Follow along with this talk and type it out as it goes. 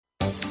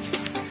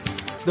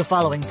The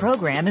following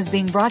program is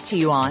being brought to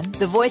you on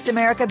the Voice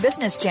America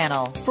Business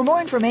Channel. For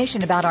more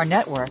information about our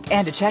network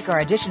and to check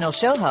our additional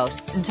show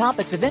hosts and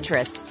topics of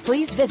interest,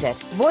 please visit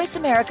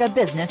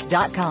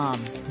voiceamericabusiness.com.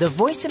 The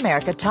Voice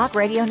America Talk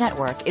Radio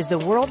Network is the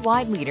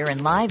worldwide leader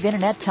in live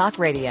Internet talk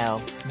radio.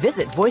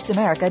 Visit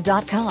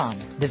voiceamerica.com.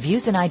 The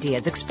views and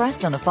ideas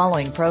expressed on the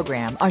following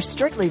program are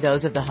strictly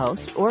those of the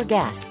host or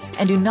guests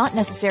and do not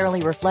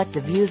necessarily reflect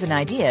the views and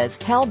ideas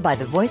held by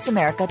the Voice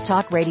America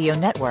Talk Radio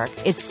Network,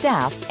 its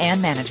staff,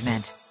 and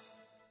management.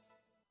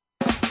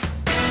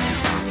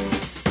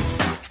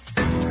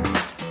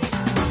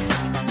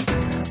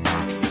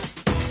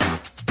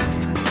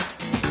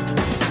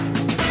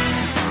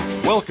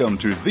 Welcome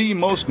to the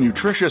most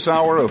nutritious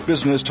hour of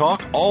business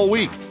talk all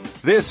week.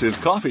 This is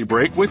Coffee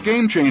Break with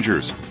Game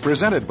Changers,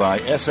 presented by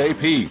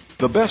SAP.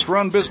 The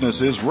best-run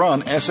businesses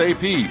run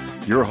SAP.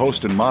 Your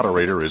host and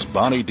moderator is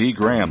Bonnie D.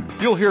 Graham.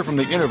 You'll hear from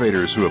the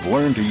innovators who have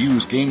learned to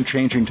use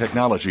game-changing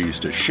technologies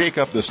to shake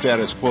up the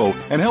status quo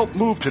and help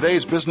move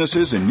today's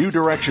businesses in new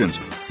directions.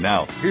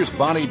 Now, here's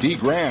Bonnie D.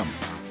 Graham.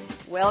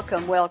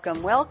 Welcome,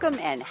 welcome, welcome,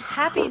 and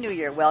Happy New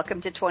Year. Welcome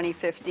to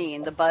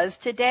 2015. The buzz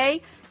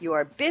today,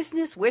 your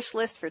business wish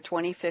list for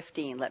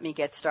 2015. Let me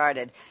get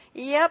started.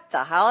 Yep,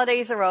 the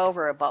holidays are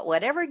over, but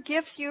whatever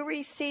gifts you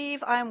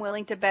receive, I'm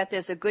willing to bet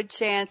there's a good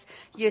chance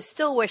you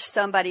still wish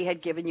somebody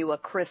had given you a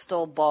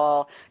crystal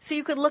ball so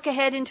you could look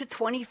ahead into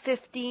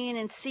 2015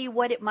 and see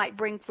what it might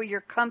bring for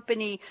your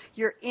company,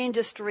 your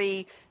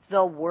industry,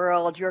 the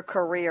world, your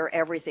career,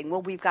 everything.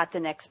 Well, we've got the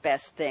next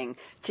best thing.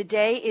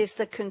 Today is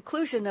the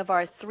conclusion of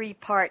our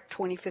three-part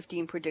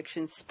 2015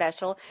 predictions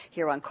special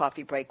here on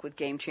Coffee Break with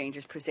Game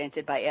Changers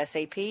presented by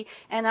SAP.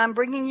 And I'm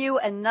bringing you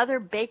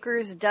another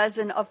baker's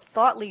dozen of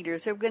thought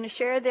leaders who are going to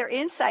share their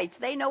insights.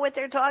 They know what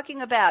they're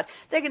talking about.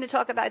 They're going to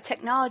talk about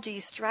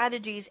technologies,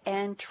 strategies,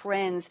 and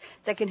trends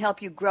that can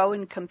help you grow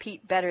and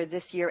compete better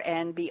this year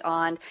and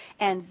beyond.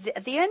 And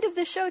at the end of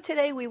the show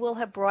today, we will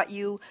have brought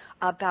you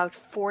about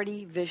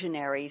 40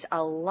 visionaries.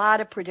 A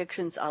lot of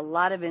predictions, a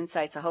lot of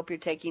insights. I hope you're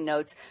taking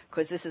notes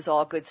because this is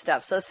all good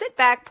stuff. So sit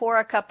back, pour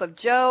a cup of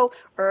Joe,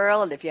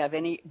 Earl, and if you have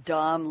any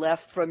Dom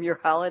left from your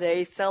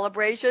holiday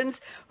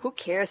celebrations, who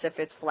cares if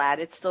it's flat?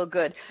 It's still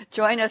good.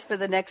 Join us for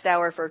the next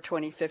hour for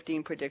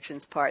 2015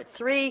 Predictions Part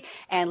 3.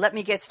 And let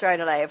me get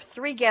started. I have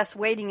three guests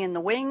waiting in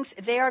the wings.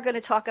 They are going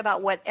to talk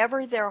about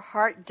whatever their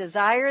heart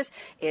desires.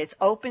 It's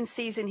open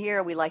season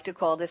here. We like to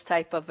call this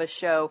type of a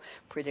show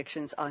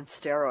Predictions on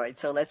Steroids.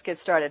 So let's get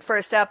started.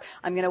 First up,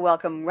 I'm going to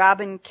welcome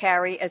Robin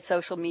Carey at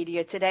Social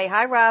Media Today.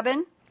 Hi,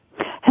 Robin.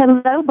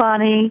 Hello,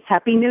 Bonnie.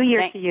 Happy New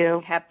Year to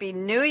you. Happy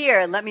New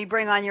Year. Let me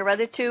bring on your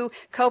other two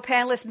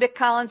co-panelists, Mick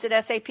Collins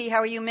at SAP. How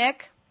are you,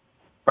 Mick?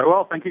 Very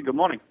well, thank you. Good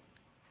morning.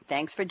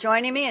 Thanks for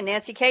joining me. And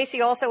Nancy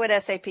Casey, also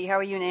at SAP. How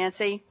are you,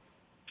 Nancy?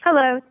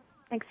 Hello.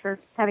 Thanks for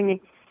having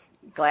me.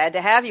 Glad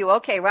to have you.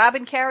 Okay,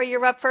 Robin Carey,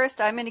 you're up first.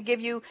 I'm going to give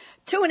you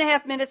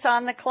 2.5 minutes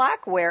on the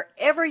clock.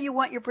 Wherever you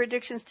want your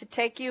predictions to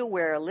take you,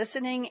 we're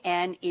listening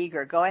and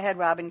eager. Go ahead,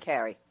 Robin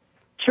Carey.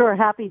 Sure,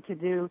 happy to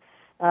do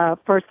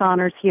first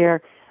honors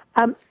here.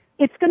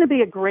 It's going to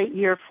be a great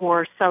year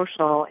for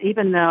social,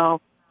 even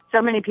though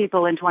so many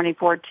people in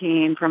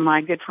 2014, from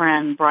my good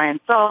friend Brian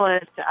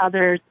Solis to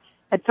others,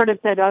 had sort of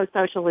said, oh,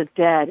 social is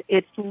dead.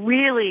 It's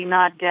really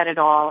not dead at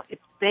all.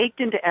 It's baked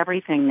into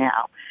everything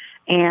now.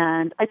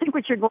 And I think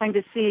what you're going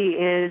to see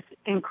is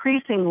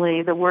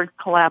increasingly the word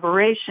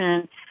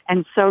collaboration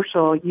and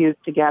social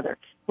used together,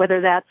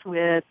 whether that's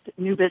with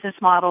new business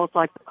models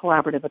like the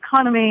collaborative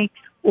economy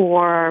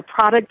or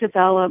product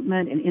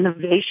development and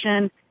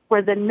innovation,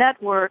 where the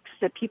networks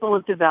that people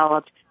have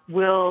developed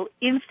will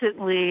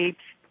instantly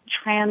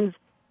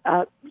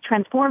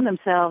transform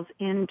themselves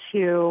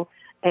into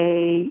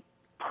a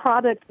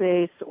product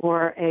base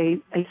or a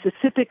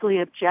specifically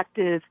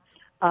objective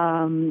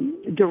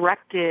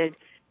directed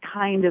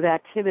kind of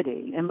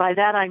activity. And by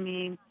that I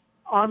mean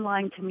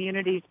online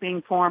communities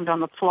being formed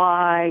on the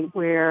fly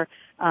where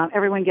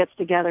everyone gets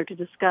together to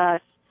discuss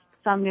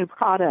some new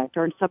product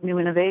or some new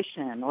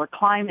innovation or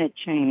climate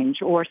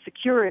change or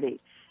security.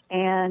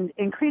 And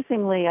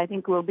increasingly, I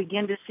think we'll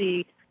begin to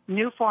see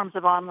new forms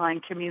of online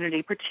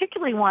community,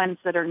 particularly ones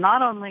that are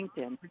not on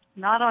LinkedIn,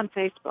 not on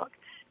Facebook,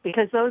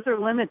 because those are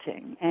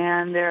limiting.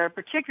 And they're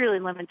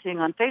particularly limiting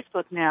on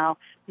Facebook now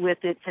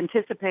with its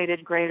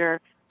anticipated greater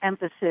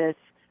emphasis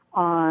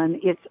on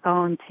its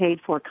own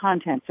paid-for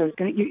content. So it's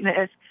going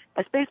to,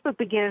 as Facebook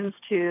begins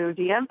to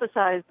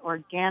de-emphasize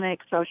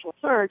organic social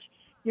search,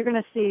 you're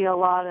going to see a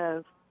lot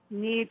of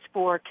needs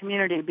for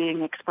community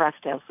being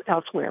expressed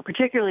elsewhere,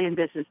 particularly in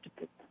business to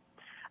business.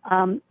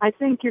 I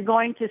think you're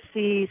going to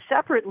see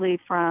separately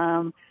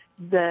from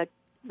the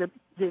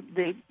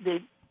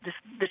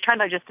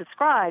trend I just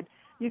described,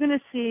 you're going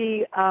to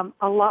see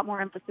a lot more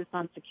emphasis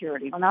on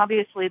security. And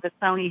obviously the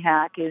Sony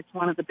hack is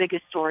one of the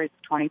biggest stories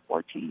of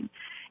 2014.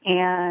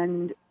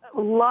 And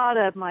a lot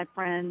of my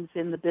friends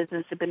in the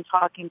business have been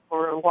talking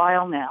for a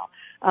while now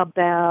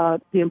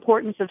about the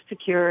importance of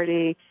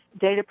security,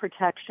 data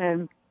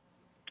protection.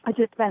 I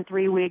just spent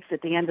 3 weeks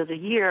at the end of the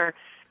year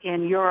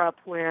in Europe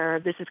where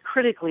this is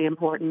critically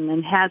important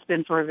and has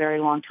been for a very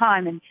long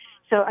time. And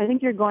so I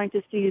think you're going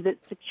to see that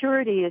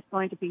security is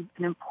going to be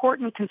an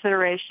important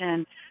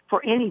consideration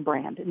for any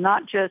brand,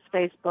 not just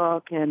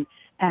Facebook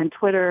and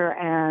Twitter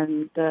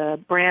and the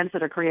brands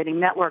that are creating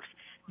networks,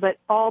 but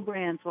all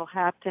brands will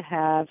have to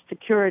have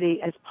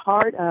security as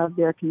part of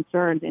their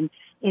concerns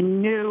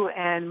in new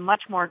and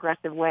much more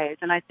aggressive ways.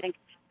 And I think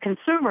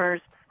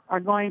consumers are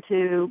going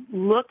to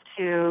look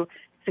to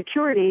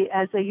security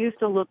as they used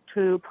to look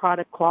to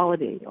product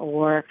quality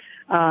or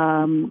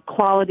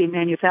quality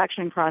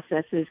manufacturing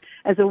processes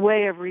as a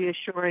way of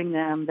reassuring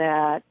them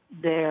that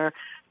their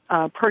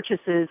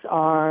purchases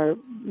are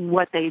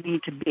what they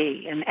need to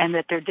be and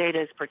that their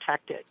data is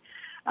protected.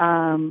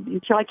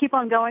 Shall I keep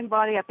on going,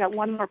 Bonnie? I've got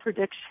one more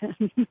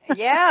prediction.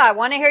 Yeah, I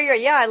want to hear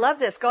I love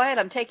this. Go ahead.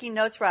 I'm taking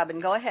notes, Robin.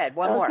 Go ahead.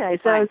 One more. Okay,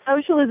 so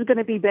social is going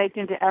to be baked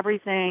into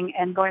everything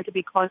and going to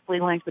be closely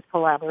linked with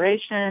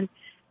collaboration.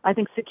 I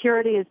think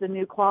security is the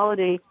new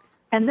quality.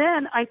 And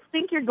then I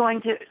think you're going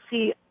to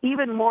see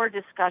even more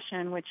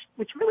discussion, which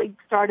really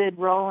started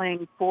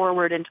rolling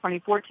forward in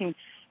 2014,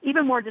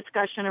 even more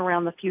discussion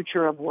around the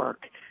future of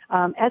work.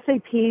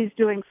 SAP is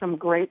doing some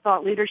great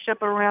thought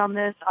leadership around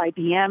this.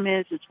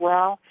 IBM is as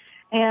well.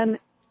 And,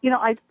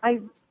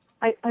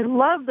 I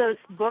love those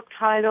book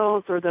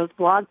titles or those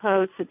blog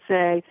posts that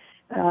say,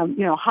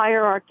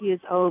 hierarchy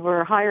is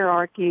over,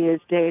 hierarchy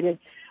is dated.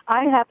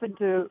 I happen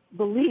to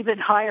believe in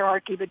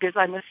hierarchy because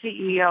I'm a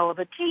CEO of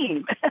a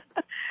team.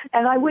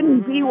 And I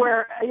wouldn't be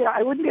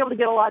I wouldn't be able to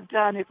get a lot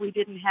done if we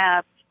didn't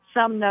have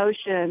some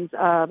notions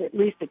of at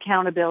least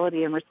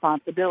accountability and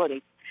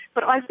responsibility.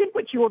 But I think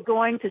what you are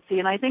going to see,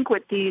 and I think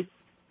what these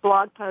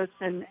blog posts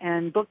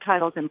and book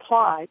titles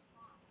imply,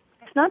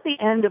 it's not the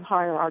end of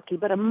hierarchy,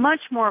 but a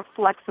much more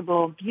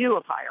flexible view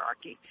of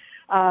hierarchy.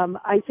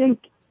 I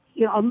think,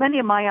 many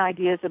of my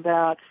ideas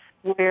about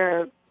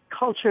where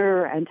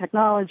culture and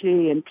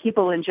technology and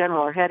people in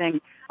general are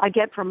heading, I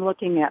get from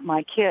looking at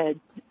my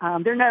kids.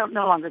 They're no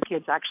longer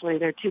kids, actually.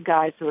 They're two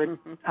guys who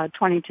are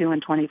 22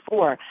 and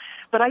 24.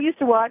 But I used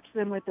to watch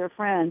them with their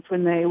friends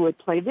when they would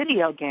play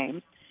video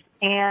games.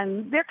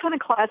 And they're kind of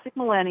classic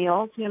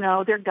millennials,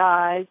 they're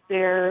guys,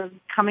 they're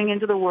coming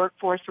into the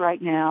workforce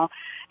right now.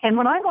 And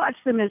when I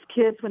watched them as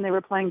kids when they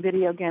were playing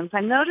video games,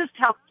 I noticed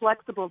how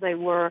flexible they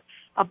were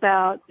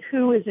about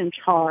who is in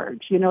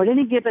charge. At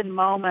any given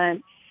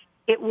moment,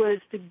 it was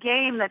the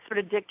game that sort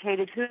of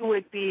dictated who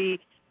would be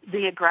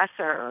the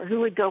aggressor or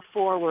who would go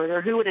forward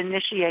or who would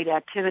initiate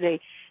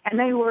activity. And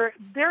they were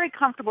very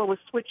comfortable with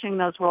switching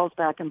those roles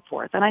back and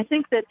forth. And I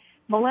think that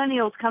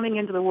millennials coming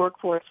into the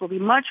workforce will be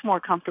much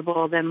more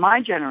comfortable than my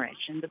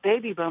generation, the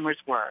baby boomers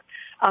were,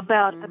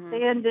 about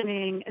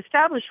abandoning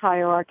established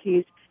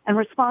hierarchies and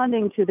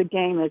responding to the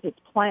game as it's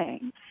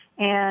playing.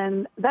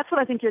 And that's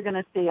what I think you're going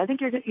to see. I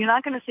think you're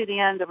not going to see the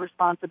end of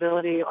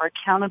responsibility or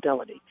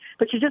accountability,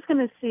 but you're just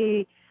going to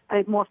see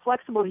a more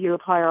flexible view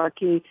of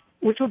hierarchy,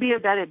 which will be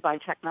embedded by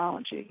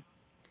technology.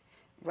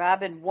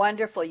 Robin,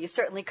 wonderful. You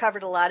certainly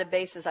covered a lot of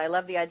bases. I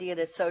love the idea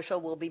that social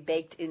will be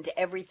baked into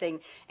everything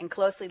and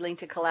closely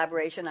linked to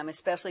collaboration. I'm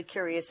especially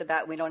curious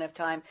about, we don't have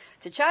time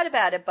to chat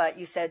about it, but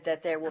you said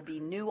that there will be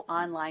new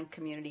online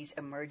communities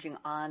emerging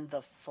on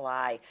the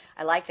fly.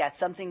 I like that.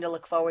 Something to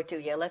look forward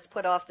to. Yeah, let's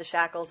put off the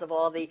shackles of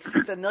all the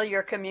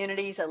familiar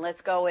communities and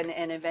let's go and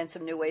invent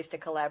some new ways to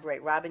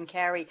collaborate. Robin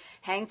Carey,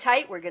 hang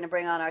tight. We're going to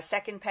bring on our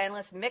second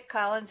panelist, Mick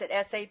Collins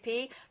at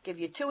SAP. Give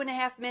you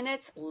 2.5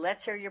 minutes.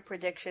 Let's hear your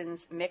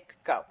predictions. Mick,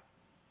 go.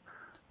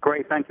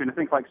 Great, thank you. And I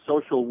think like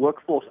social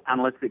workforce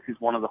analytics is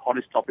one of the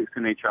hottest topics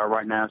in HR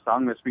right now. So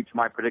I'm going to speak to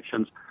my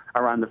predictions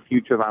around the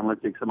future of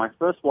analytics. And my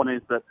first one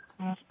is that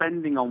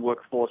spending on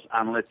workforce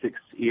analytics,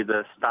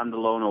 either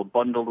standalone or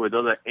bundled with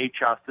other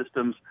HR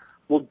systems,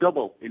 will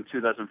double in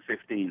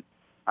 2015.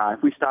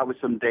 If we start with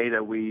some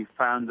data, we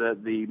found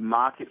that the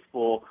market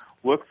for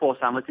workforce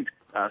analytics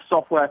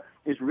software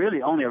is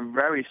really only a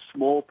very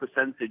small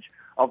percentage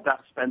of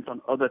that spent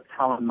on other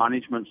talent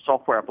management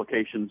software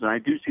applications. And I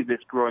do see this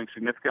growing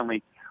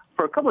significantly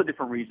for a couple of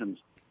different reasons.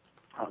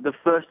 The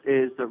first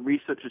is that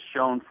research has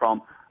shown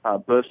from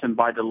Burson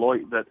by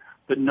Deloitte that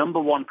the number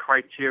one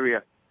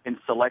criteria in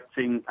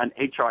selecting an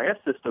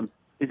HRIS system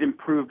is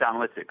improved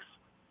analytics.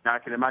 Now, I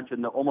can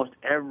imagine that almost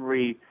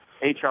every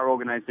HR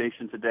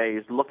organization today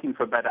is looking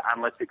for better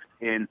analytics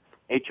in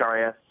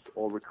HRIS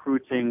or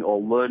recruiting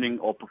or learning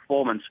or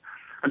performance.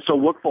 And so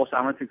workforce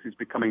analytics is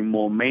becoming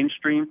more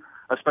mainstream,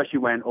 especially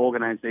when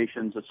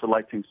organizations are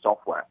selecting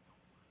software.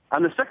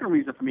 And the second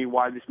reason for me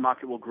why this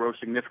market will grow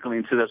significantly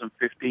in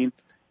 2015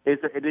 is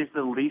that it is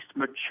the least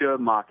mature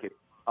market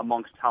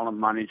amongst talent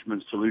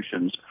management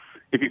solutions.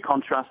 If you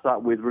contrast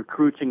that with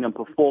recruiting and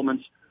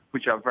performance,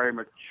 which are very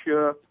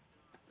mature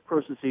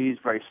processes,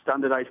 very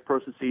standardized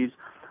processes,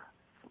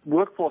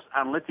 workforce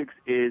analytics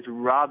is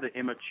rather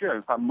immature.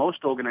 In fact,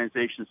 most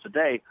organizations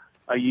today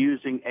are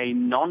using a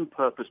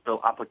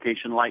non-purpose-built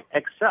application like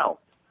Excel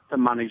to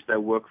manage their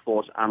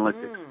workforce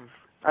analytics.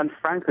 And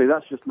frankly,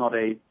 that's just not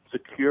a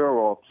secure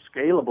or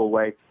scalable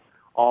way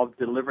of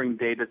delivering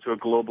data to a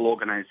global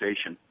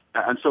organization.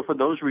 And so for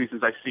those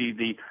reasons, I see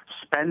the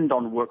spend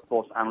on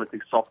workforce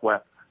analytics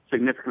software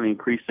significantly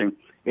increasing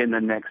in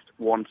the next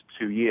 1 to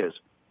 2 years.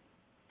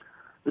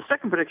 The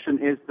second prediction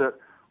is that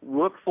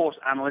workforce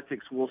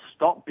analytics will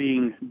stop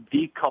being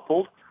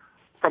decoupled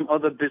from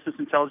other business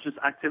intelligence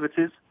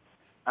activities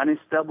and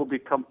instead will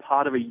become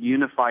part of a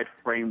unified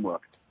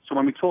framework. So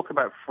when we talk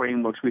about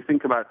frameworks, we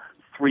think about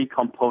 3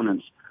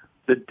 components.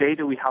 The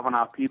data we have on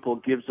our people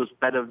gives us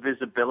better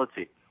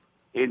visibility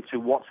into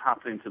what's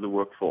happening to the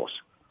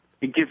workforce.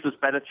 It gives us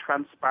better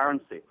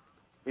transparency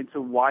into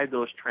why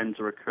those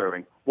trends are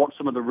occurring, what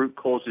some of the root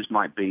causes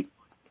might be.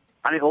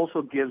 And it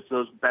also gives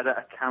us better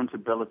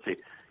accountability.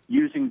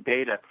 Using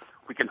data,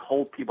 we can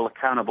hold people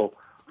accountable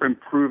for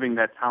improving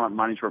their talent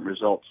management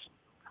results.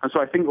 And so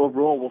I think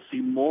overall we'll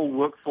see more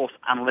workforce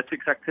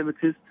analytics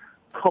activities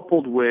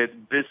coupled with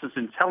business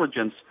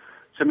intelligence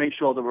to make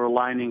sure that we're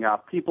aligning our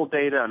people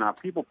data and our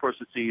people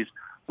processes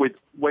with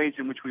ways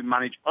in which we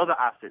manage other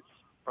assets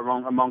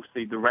amongst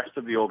the rest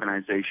of the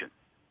organization.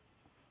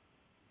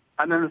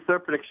 And then the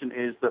third prediction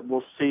is that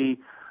we'll see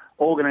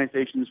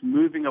organizations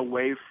moving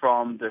away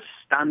from the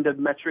standard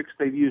metrics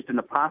they've used in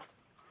the past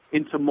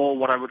into more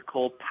what I would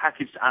call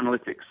packaged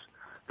analytics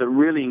that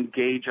really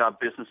engage our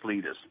business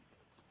leaders.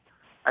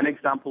 An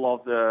example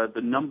of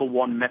the number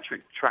one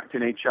metric tracked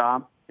in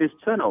HR is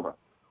turnover.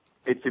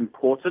 It's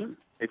important,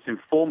 it's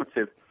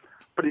informative,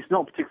 but it's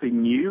not particularly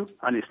new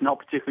and it's not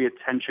particularly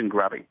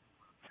attention-grabbing.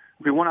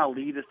 If we want our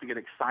leaders to get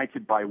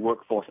excited by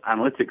workforce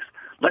analytics,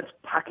 let's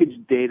package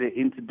data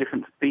into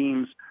different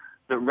themes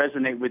that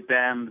resonate with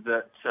them,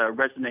 that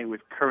resonate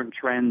with current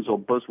trends or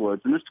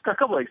buzzwords. And there's a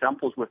couple of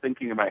examples we're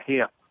thinking about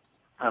here.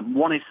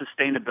 One is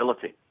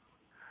sustainability.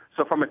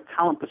 So from a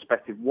talent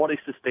perspective, what is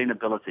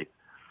sustainability?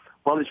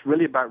 Well, it's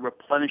really about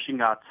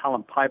replenishing our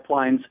talent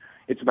pipelines.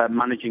 It's about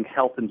managing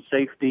health and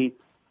safety,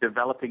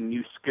 developing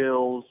new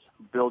skills,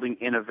 building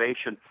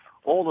innovation.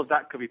 All of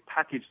that could be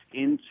packaged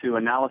into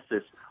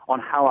analysis on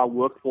how our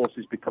workforce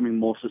is becoming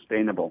more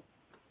sustainable.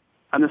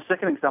 And the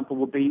second example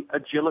would be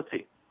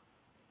agility.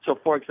 So,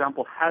 for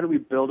example, how do we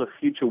build a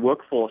future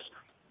workforce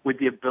with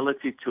the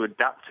ability to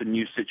adapt to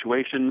new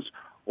situations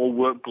or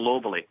work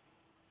globally?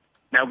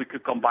 Now, we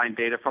could combine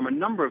data from a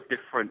number of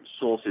different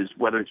sources,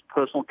 whether it's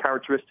personal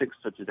characteristics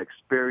such as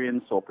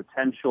experience or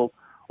potential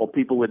or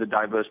people with a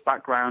diverse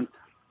background.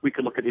 We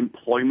could look at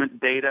employment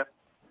data.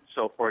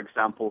 So, for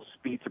example,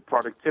 speed to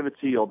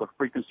productivity or the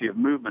frequency of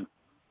movement.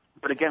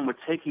 But again, we're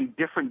taking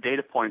different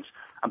data points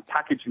and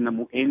packaging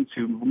them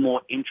into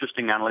more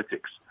interesting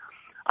analytics.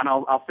 And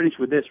I'll finish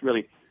with this,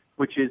 really,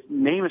 which is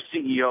name a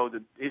CEO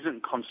that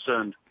isn't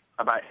concerned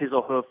about his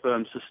or her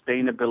firm's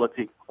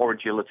sustainability or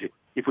agility.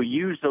 If we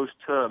use those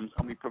terms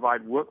and we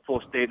provide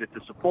workforce data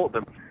to support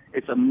them,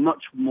 it's a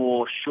much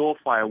more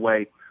surefire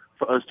way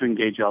for us to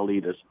engage our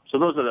leaders. So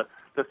those are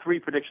the 3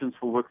 predictions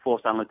for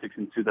workforce analytics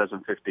in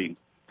 2015.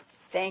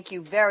 Thank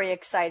you. Very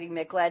exciting,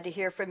 Mick. Glad to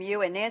hear from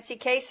you. And Nancy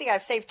Casey,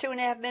 I've saved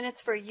 2.5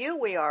 minutes for you.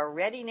 We are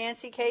ready,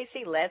 Nancy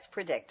Casey. Let's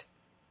predict.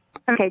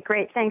 Okay,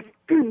 great. Thanks.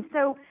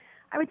 So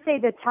I would say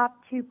the top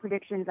 2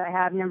 predictions I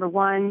have, number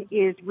 1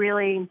 is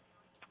really,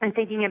 I'm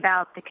thinking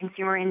about the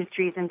consumer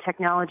industries and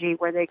technology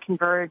where they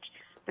converge.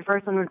 The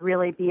first one would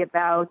really be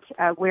about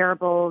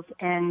wearables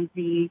and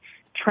the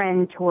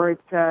trend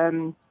towards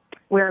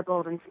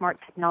wearables and smart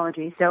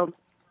technology. So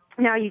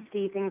now you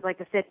see things like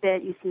the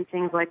Fitbit, you see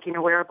things like,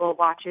 wearable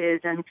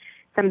watches and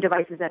some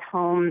devices at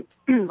home,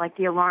 like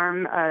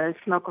the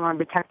smoke alarm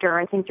detector.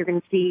 I think you're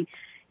going to see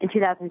in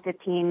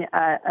 2015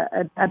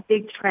 a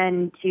big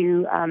trend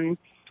to,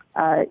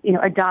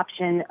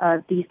 adoption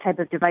of these type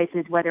of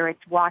devices, whether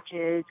it's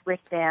watches,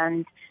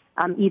 wristbands,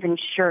 even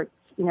shirts.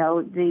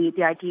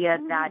 The idea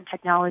that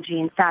technology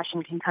and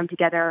fashion can come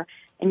together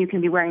and you can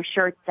be wearing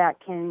shirts that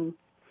can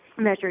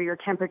measure your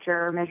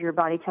temperature, measure your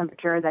body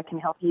temperature, that can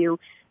help you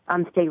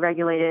stay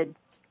regulated.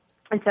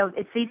 And so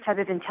it's these type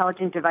of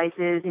intelligent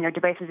devices,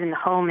 devices in the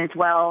home as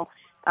well,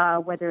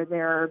 whether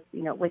they're,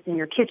 within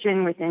your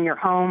kitchen, within your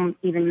home,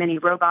 even mini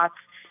robots,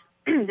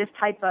 this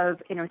type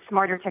of,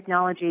 smarter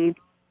technology,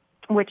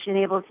 which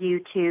enables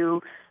you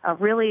to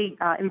really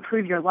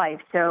improve your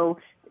life. So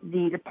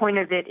the point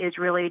of it is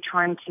really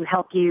trying to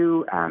help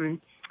you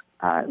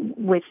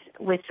with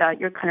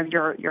your kind of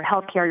your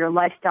healthcare, your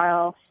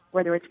lifestyle,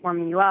 whether it's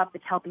warming you up,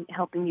 it's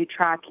helping you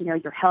track,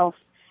 your health,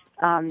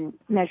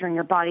 measuring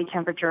your body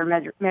temperature,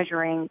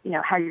 measuring,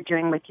 how you're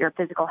doing with your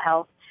physical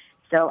health.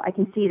 So I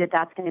can see that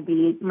that's going to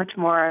be much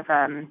more of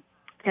going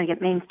to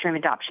get mainstream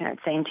adoption, I'd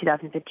say, in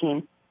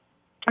 2015.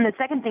 And the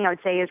second thing I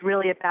would say is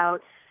really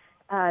about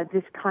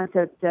this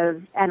concept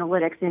of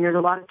analytics. And there's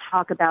a lot of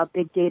talk about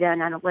big data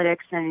and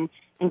analytics and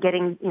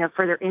getting,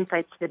 further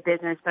insights to the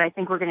business. But I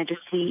think we're going to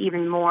just see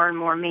even more and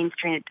more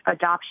mainstream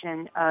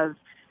adoption of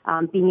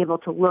being able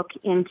to look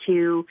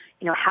into,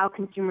 how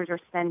consumers are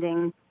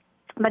spending,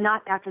 but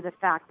not after the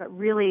fact, but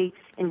really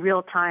in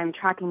real time,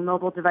 tracking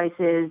mobile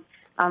devices,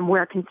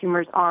 where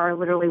consumers are,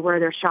 literally where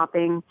they're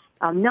shopping,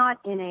 not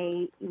in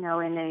a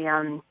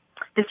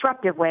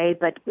disruptive way,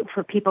 but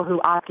for people who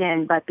opt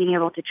in, but being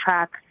able to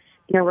track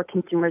where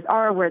consumers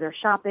are, where they're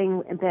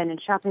shopping,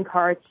 abandoned shopping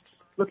carts,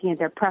 looking at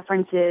their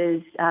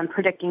preferences,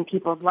 predicting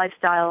people's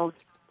lifestyles.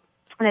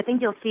 And I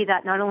think you'll see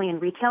that not only in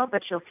retail,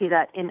 but you'll see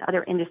that in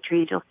other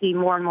industries. You'll see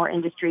more and more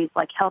industries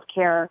like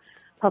healthcare,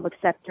 public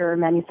sector,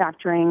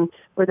 manufacturing,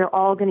 where they're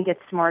all going to get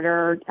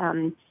smarter,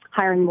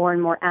 hiring more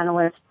and more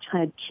analysts,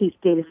 kind of chief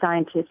data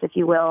scientists, if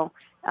you will,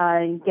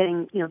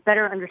 getting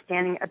better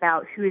understanding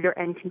about who their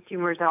end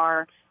consumers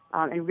are,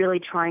 and really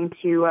trying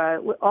to,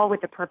 all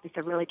with the purpose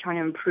of really trying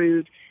to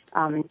improve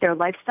their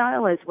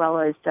lifestyle as well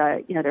as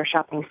their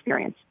shopping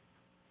experience.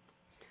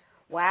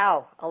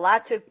 Wow, a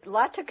lot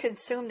to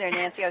consume there,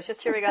 Nancy. I was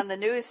just hearing on the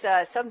news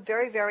some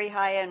very, very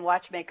high-end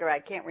watchmaker. I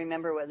can't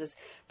remember whether it was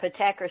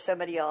Patek or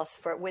somebody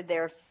else with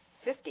their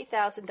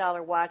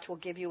 $50,000 watch will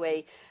give you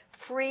a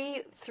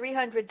free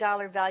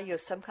 $300 value of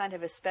some kind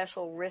of a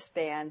special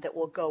wristband that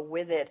will go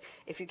with it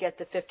if you get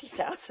the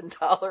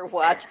 $50,000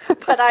 watch.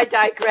 But I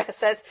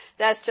digress.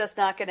 That's just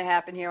not going to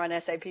happen here on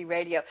SAP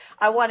Radio.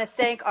 I want to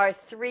thank our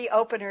three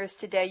openers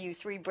today, you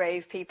three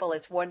brave people.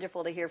 It's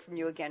wonderful to hear from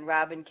you again.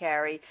 Robin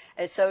Carey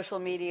at social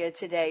media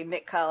today,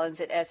 Mick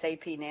Collins at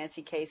SAP,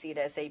 Nancy Casey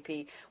at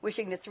SAP.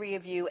 Wishing the three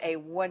of you a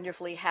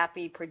wonderfully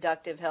happy,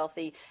 productive,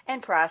 healthy,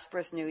 and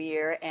prosperous new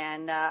year.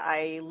 And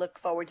I look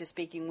forward to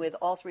speaking with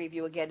all three of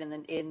you again in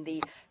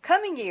the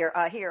coming year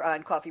here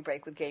on Coffee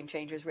Break with Game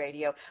Changers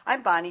Radio.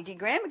 I'm Bonnie D.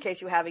 Graham, in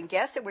case you haven't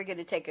guessed it. We're going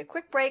to take a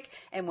quick break,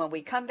 and when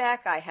we come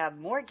back, I have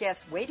more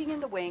guests waiting in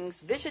the wings,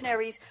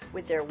 visionaries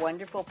with their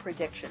wonderful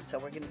predictions. So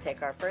we're going to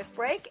take our first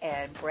break,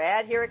 and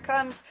Brad, here it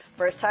comes.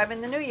 First time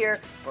in the new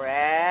year.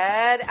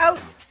 Brad, out.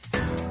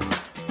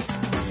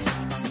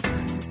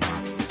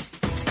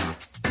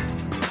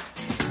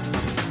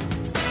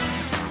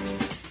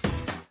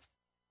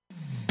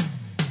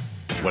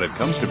 When it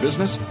comes to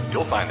business,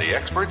 you'll find the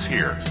experts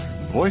here.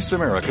 Voice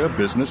America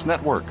Business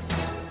Network.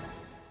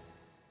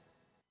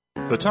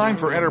 The time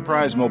for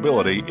enterprise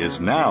mobility is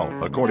now,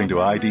 according to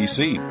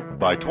IDC.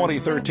 By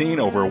 2013,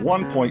 over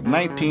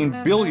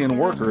 1.19 billion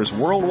workers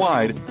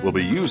worldwide will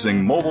be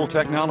using mobile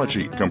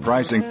technology,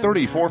 comprising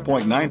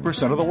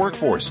 34.9% of the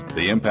workforce.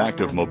 The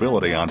impact of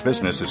mobility on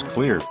business is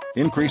clear.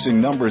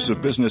 Increasing numbers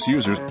of business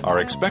users are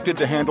expected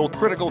to handle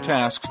critical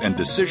tasks and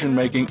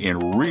decision-making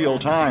in real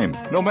time,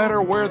 no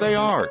matter where they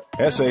are.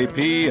 SAP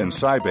and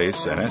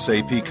Sybase, an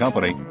SAP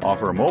company,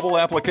 offer mobile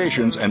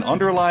applications and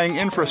underlying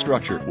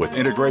infrastructure with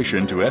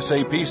integration to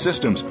SAP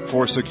systems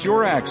for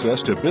secure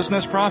access to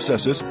business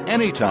processes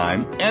anytime,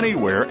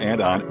 anywhere,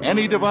 and on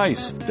any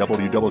device.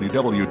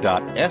 www.sap.com.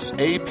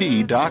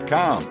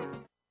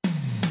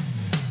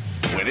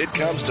 When it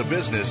comes to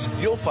business,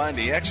 you'll find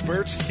the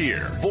experts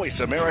here.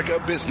 Voice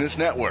America Business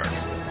Network.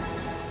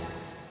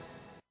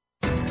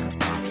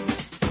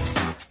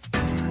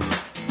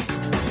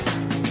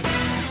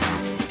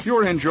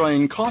 You're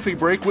enjoying Coffee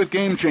Break with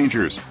Game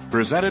Changers,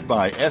 presented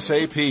by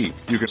SAP.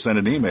 You can send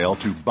an email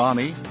to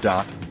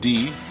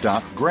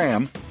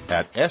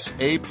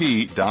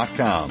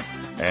bonnie.d.graham@sap.com.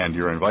 And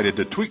you're invited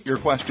to tweet your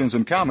questions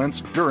and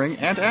comments during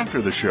and after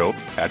the show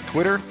at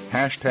Twitter,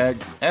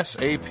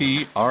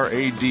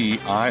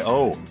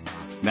 #SAPRADIO.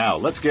 Now,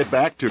 let's get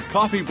back to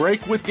Coffee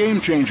Break with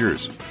Game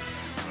Changers.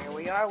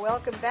 We are.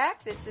 Welcome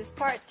back. This is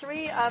part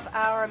 3 of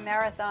our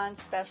marathon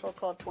special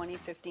called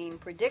 2015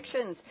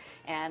 Predictions.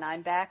 And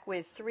I'm back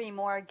with 3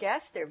 more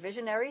guests. They're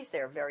visionaries.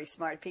 They're very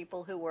smart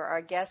people who were our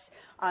guests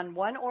on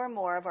one or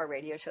more of our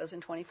radio shows in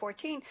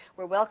 2014.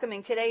 We're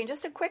welcoming today, and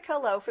just a quick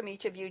hello from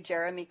each of you,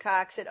 Jeremy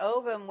Cox at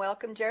Ovum.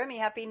 Welcome, Jeremy.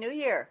 Happy New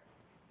Year.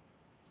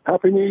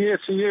 Happy New Year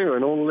to you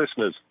and all the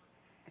listeners.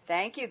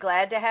 Thank you.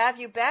 Glad to have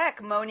you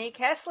back. Monique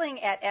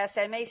Hessling at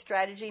SMA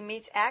Strategy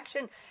Meets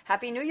Action.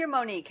 Happy New Year,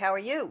 Monique. How are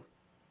you?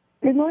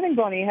 Good morning,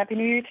 Bonnie. Happy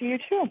New Year to you,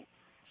 too.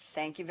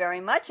 Thank you very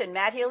much. And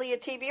Matt Healy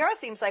at TBR.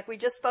 Seems like we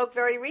just spoke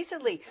very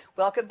recently.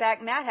 Welcome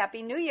back, Matt.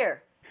 Happy New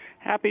Year.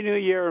 Happy New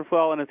Year as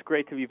well, and it's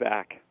great to be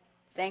back.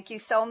 Thank you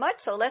so much.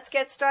 So let's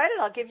get started.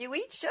 I'll give you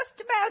each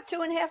just about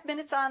 2.5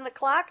 minutes on the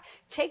clock.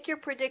 Take your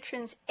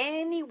predictions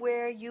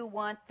anywhere you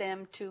want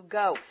them to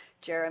go.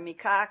 Jeremy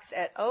Cox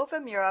at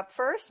Ovum, you're up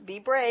first. Be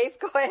brave.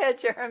 Go ahead,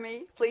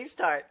 Jeremy. Please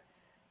start.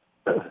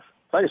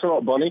 Thanks a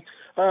lot, Bonnie.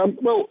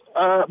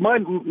 My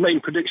main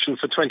prediction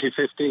for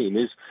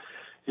 2015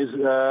 is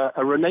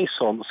a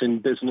renaissance in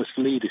business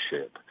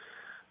leadership.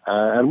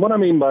 And what I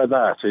mean by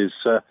that is,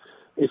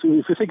 if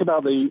you think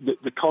about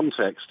the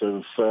context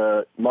of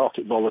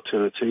market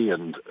volatility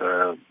and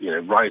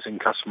rising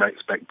customer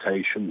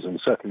expectations,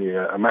 and certainly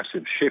a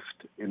massive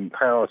shift in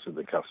power to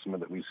the customer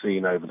that we've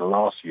seen over the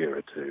last year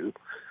or two,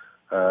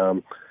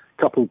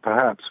 coupled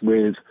perhaps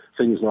with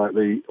things like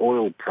the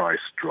oil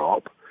price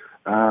drop,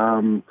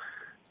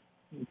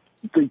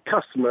 the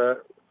customer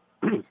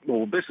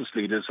or business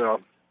leaders are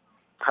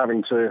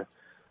having to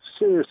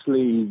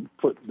seriously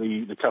put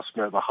the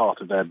customer at the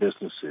heart of their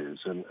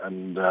businesses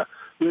and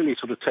really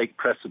sort of take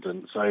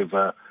precedence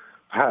over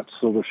perhaps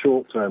sort of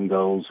short-term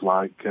goals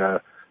like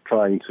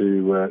trying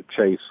to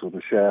chase sort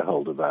of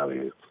shareholder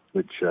value,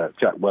 which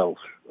Jack Welch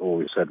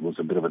always said was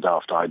a bit of a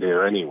daft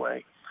idea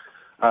anyway.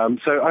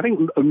 So I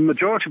think a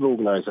majority of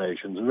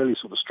organizations are really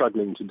sort of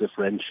struggling to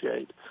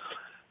differentiate.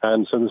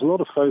 And so there's a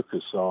lot of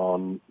focus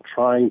on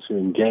trying to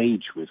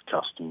engage with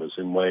customers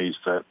in ways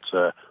that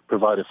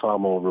provide a far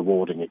more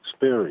rewarding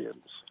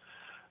experience.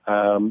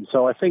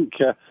 So I think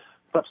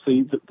perhaps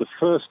the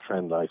first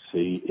trend I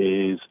see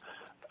is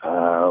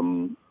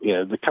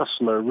the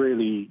customer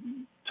really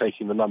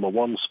taking the number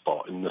one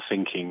spot in the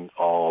thinking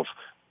of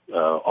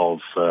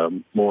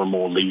more and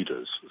more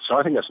leaders. So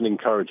I think that's an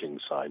encouraging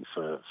sign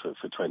for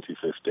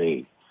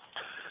 2015.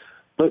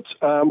 But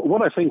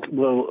what I think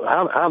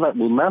how that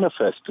will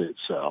manifest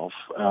itself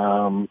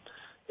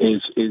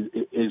is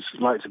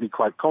likely to be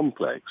quite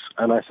complex.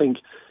 And I think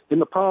in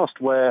the past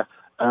where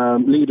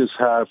leaders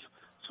have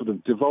sort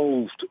of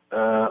devolved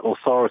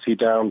authority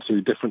down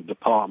to different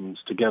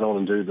departments to get on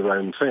and do their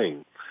own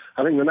thing,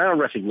 I think they're now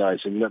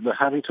recognizing that they're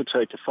having to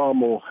take a far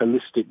more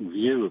holistic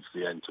view of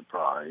the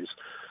enterprise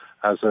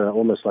as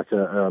almost like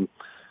an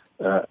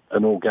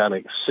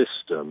organic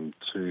system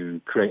to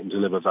create and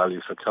deliver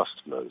value for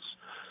customers.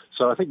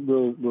 So I think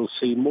we'll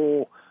see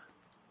more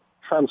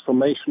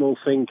transformational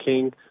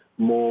thinking,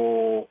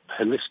 more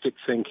holistic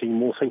thinking,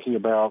 more thinking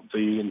about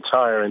the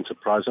entire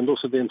enterprise and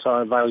also the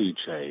entire value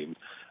chain,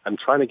 and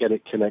trying to get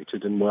it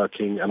connected and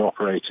working and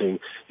operating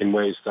in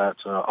ways that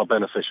are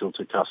beneficial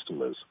to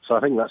customers. So I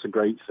think that's a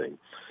great thing.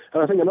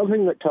 And I think another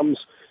thing that comes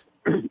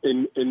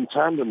in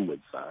tandem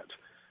with that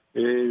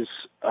is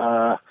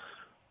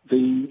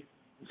the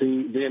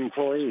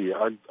employee.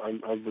 I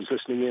was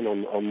listening in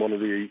on one of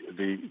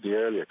the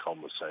earlier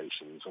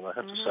conversations, and I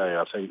have to say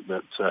I think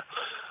that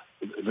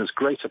there's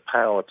greater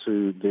power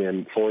to the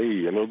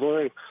employee. And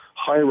although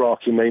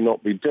hierarchy may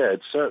not be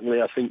dead,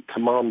 certainly I think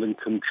command and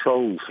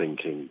control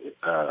thinking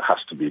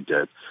has to be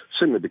dead,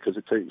 simply because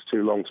it takes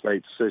too long to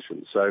make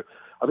decisions. So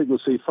I think we'll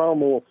see far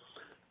more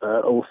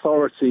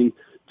authority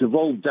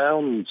devolve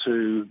down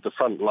to the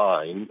front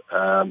line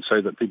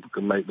so that people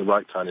can make the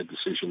right kind of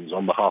decisions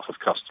on behalf of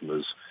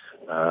customers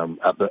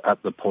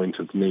at the point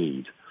of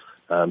need.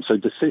 So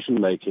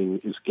decision-making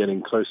is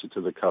getting closer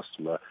to the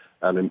customer,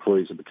 and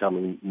employees are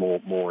becoming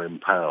more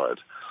empowered.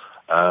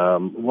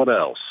 What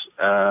else?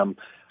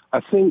 I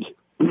think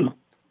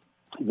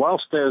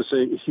whilst there's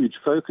a huge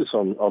focus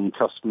on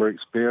customer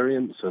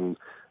experience, and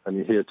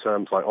you hear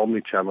terms like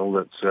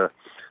omnichannel that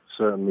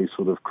certainly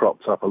sort of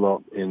cropped up a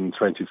lot in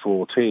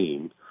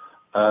 2014,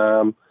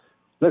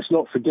 let's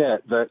not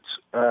forget that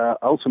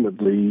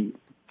ultimately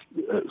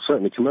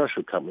certainly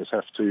commercial companies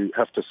have to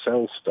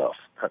sell stuff,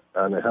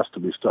 and it has to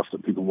be stuff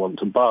that people want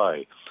to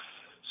buy.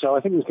 So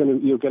I think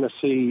you're going to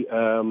see,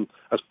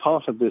 as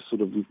part of this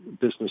sort of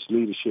business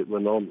leadership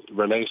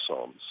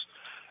renaissance,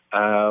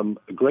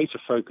 a greater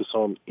focus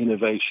on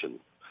innovation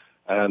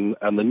and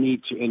the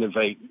need to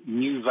innovate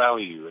new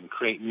value and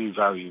create new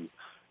value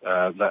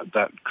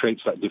that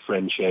creates that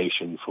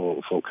differentiation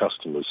for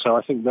customers. So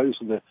I think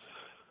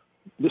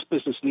this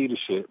business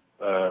leadership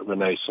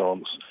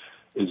renaissance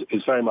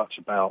is very much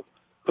about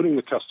putting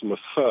the customer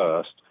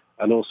first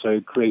and also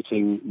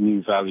creating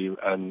new value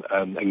and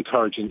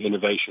encouraging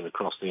innovation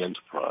across the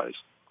enterprise.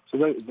 So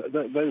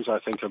those I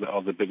think,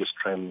 are the biggest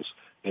trends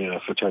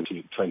for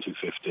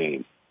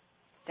 2015.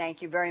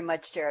 Thank you very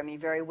much, Jeremy.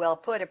 Very well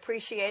put.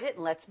 Appreciate it.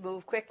 And let's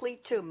move quickly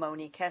to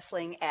Monique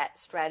Kessling at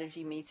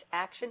Strategy Meets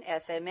Action,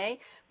 SMA.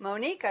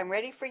 Monique, I'm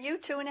ready for you.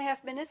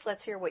 2.5 minutes.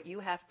 Let's hear what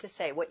you have to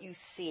say, what you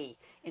see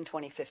in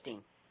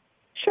 2015.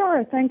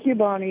 Sure. Thank you,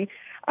 Bonnie.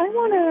 I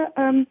want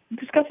to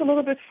discuss a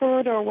little bit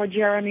further what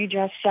Jeremy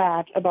just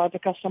said about the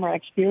customer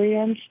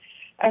experience,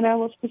 and I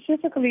will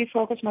specifically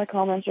focus my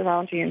comments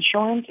around the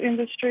insurance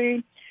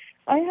industry.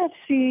 I have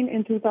seen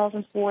in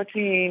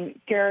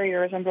 2014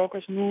 carriers and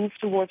brokers move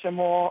towards a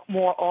more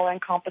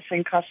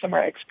all-encompassing customer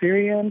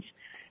experience.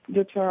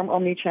 The term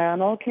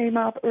omnichannel came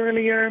up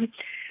earlier.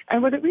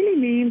 And what it really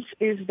means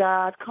is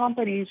that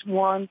companies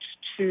want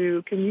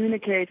to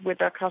communicate with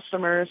their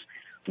customers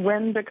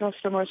when the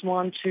customers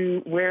want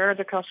to, where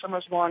the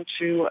customers want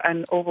to,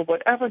 and over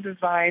whatever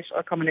device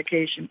or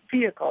communication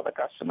vehicle the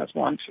customers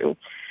want to.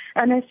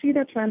 And I see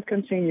that trend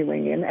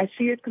continuing, and I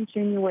see it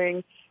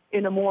continuing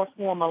in a more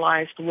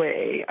formalized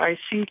way. I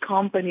see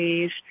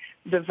companies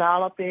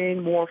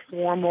developing more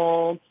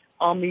formal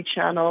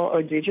omnichannel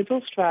or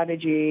digital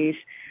strategies.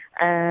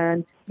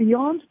 And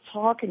beyond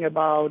talking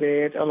about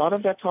it, a lot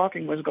of that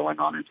talking was going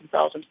on in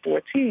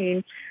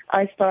 2014.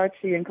 I start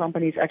seeing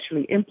companies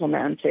actually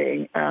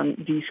implementing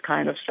these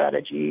kind of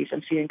strategies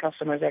and seeing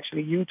customers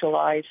actually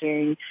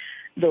utilizing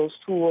those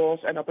tools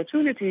and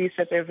opportunities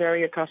that they're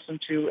very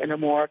accustomed to in a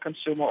more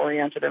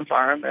consumer-oriented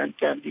environment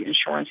than the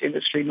insurance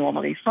industry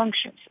normally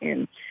functions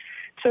in.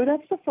 So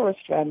that's the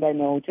first trend I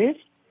noticed.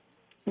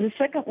 The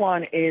second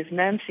one is,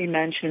 Nancy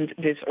mentioned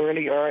this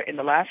earlier in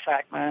the last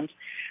segment,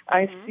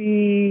 I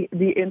see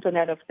the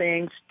Internet of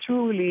Things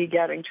truly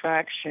getting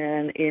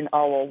traction in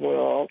our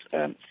world.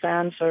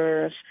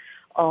 Sensors,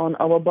 on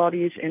our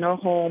bodies, in our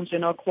homes,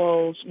 in our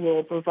clothes,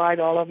 will provide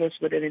all of us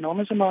with an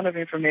enormous amount of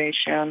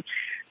information.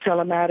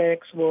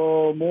 Telematics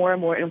will more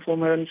and more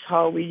influence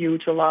how we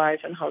utilize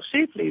and how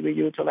safely we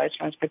utilize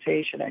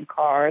transportation and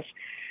cars.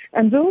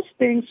 And those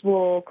things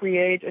will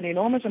create an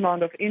enormous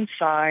amount of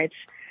insights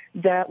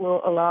that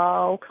will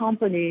allow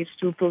companies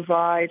to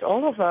provide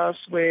all of us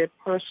with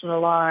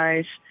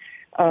personalized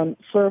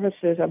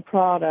services and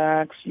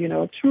products,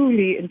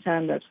 truly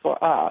intended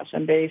for us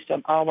and based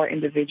on our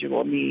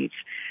individual needs.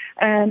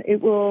 And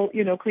it will,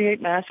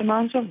 create mass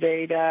amounts of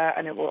data,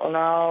 and it will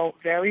allow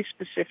very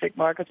specific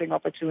marketing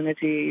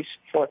opportunities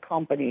for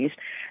companies.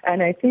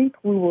 And I think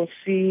we will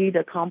see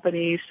the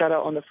companies that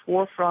are on the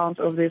forefront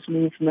of this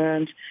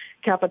movement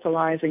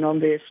capitalizing on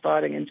this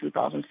starting in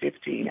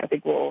 2015. I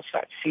think we'll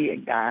start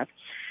seeing that.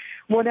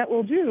 What that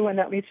will do, and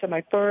that leads to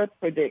my third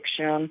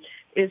prediction,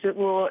 is it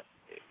will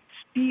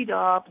speed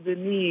up the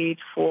need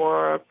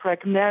for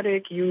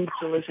pragmatic use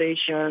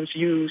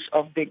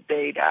of big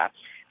data.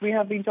 We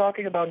have been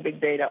talking about big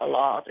data a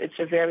lot. It's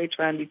a very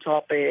trendy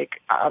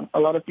topic. A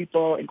lot of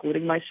people,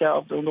 including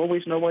myself, don't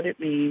always know what it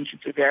means.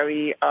 It's a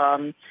very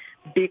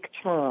big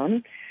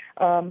term.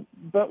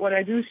 But what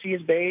I do see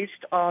is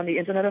based on the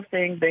Internet of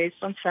Things, based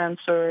on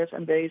sensors,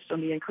 and based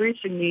on the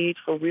increasing need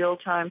for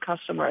real-time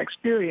customer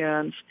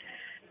experience,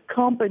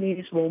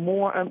 companies will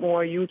more and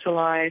more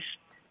utilize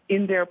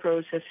in their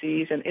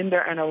processes and in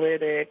their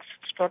analytics,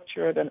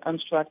 structured and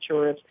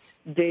unstructured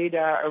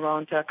data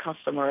around their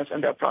customers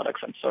and their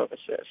products and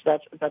services.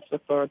 That's the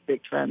third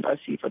big trend I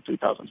see for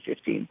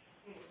 2015.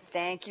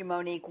 Thank you,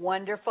 Monique.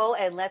 Wonderful.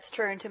 And let's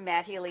turn to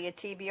Matt Healy at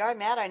TBR.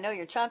 Matt, I know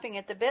you're chomping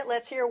at the bit.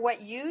 Let's hear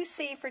what you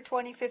see for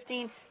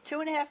 2015.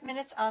 2.5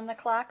 minutes on the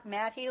clock.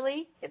 Matt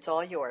Healy, it's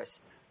all yours.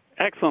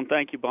 Excellent.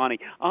 Thank you, Bonnie.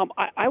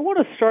 I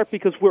want to start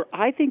because where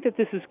I think that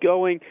this is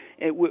going,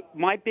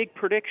 my big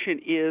prediction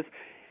is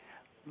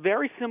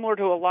very similar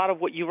to a lot of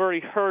what you've already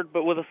heard,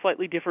 but with a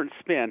slightly different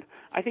spin.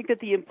 I think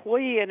that the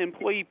employee and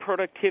employee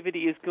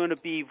productivity is going to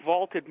be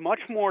vaulted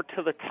much more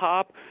to the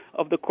top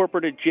of the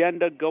corporate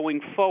agenda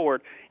going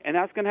forward, and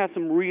that's going to have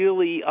some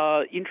really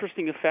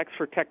interesting effects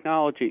for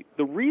technology.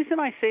 The reason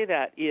I say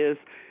that is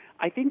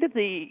I think that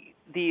the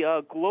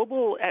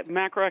global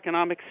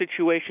macroeconomic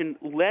situation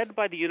led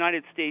by the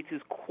United States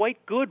is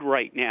quite good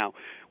right now.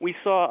 We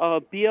saw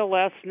a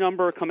BLS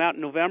number come out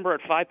in November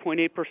at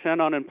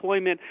 5.8%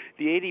 unemployment.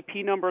 The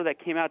ADP number that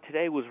came out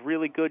today was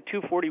really good,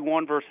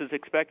 241 versus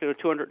expected of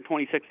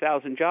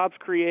 226,000 jobs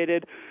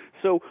created.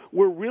 So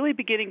we're really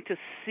beginning to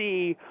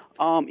see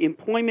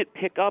employment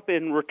pick up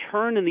and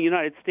return in the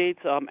United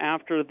States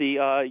after the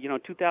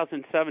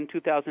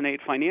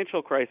 2007-2008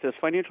 financial crisis.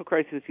 Financial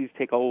crises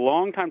take a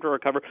long time to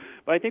recover,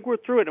 but I think we're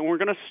through it, and we're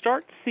going to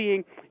start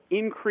seeing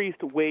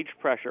increased wage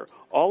pressure.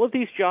 All of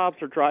these jobs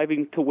are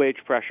driving to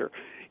wage pressure.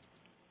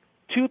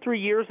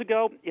 2-3 years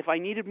ago, if I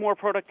needed more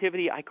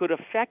productivity, I could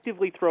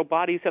effectively throw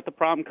bodies at the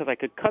problem because I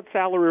could cut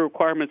salary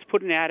requirements,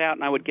 put an ad out,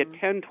 and I would get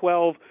 10,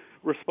 12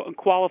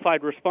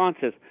 qualified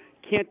responses.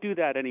 Can't do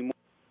that anymore.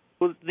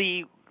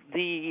 The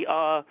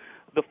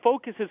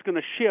focus is going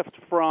to shift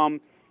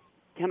from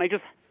can I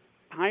just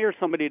hire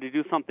somebody to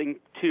do something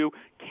to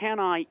can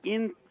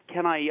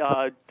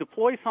I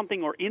deploy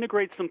something or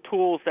integrate some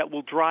tools that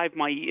will drive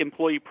my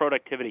employee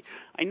productivity?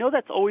 I know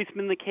that's always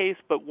been the case,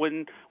 but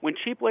when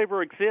cheap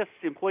labor exists,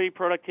 employee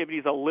productivity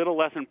is a little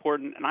less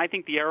important, and I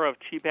think the era of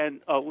cheap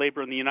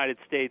labor in the United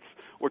States,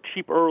 or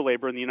cheaper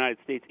labor in the United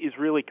States, is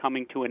really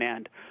coming to an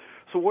end.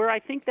 So where I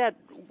think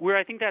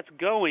that's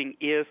going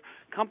is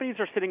companies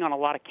are sitting on a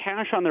lot of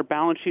cash on their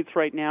balance sheets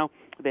right now.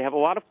 They have a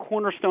lot of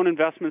cornerstone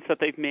investments that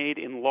they've made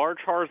in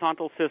large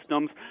horizontal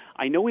systems.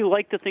 I know we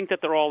like to think that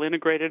they're all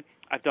integrated.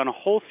 I've done a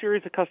whole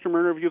series of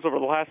customer interviews over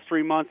the last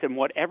 3 months, and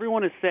what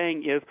everyone is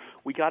saying is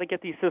we got to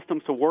get these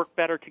systems to work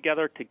better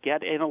together, to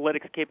get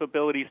analytics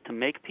capabilities, to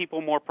make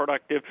people more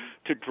productive,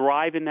 to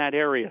drive in that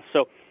area.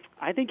 So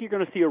I think you're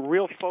going to see a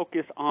real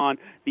focus on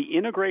the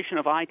integration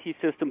of IT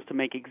systems to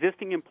make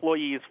existing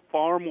employees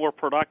far more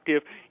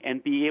productive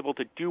and be able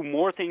to do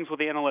more things with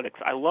analytics.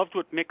 I loved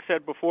what Mick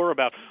said before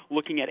about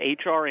looking at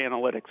HR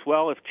analytics.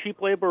 Well, if cheap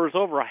labor is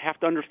over, I have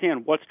to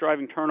understand what's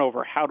driving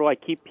turnover. How do I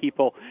keep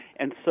people?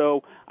 And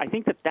so I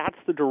think that that's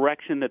the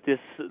direction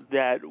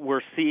that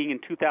we're seeing in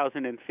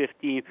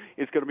 2015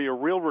 is going to be a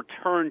real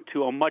return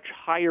to a much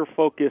higher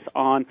focus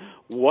on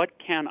what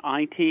can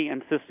IT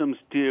and systems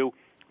do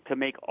to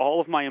make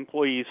all of my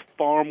employees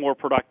far more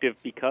productive,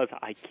 because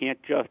I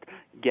can't just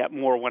get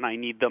more when I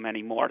need them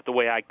anymore the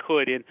way I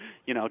could in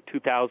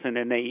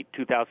 2008,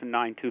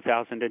 2009,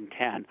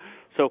 2010.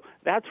 So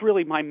that's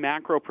really my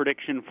macro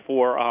prediction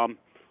for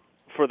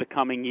the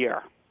coming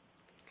year.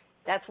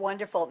 That's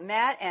wonderful.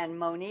 Matt and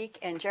Monique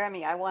and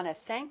Jeremy, I want to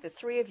thank the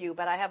three of you,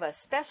 but I have a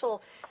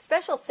special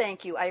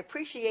thank you. I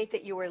appreciate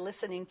that you were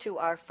listening to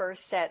our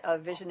first set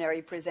of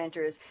visionary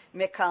presenters,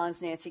 Mick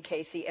Collins, Nancy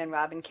Casey, and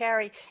Robin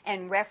Carey,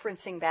 and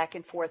referencing back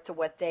and forth to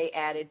what they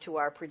added to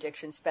our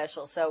prediction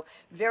special. So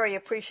very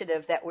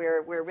appreciative that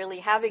we're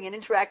really having an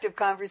interactive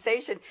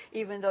conversation,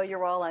 even though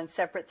you're all on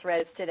separate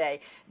threads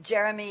today.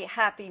 Jeremy,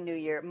 Happy New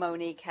Year.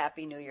 Monique,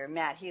 Happy New Year.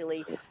 Matt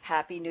Healy,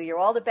 Happy New Year.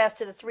 All the best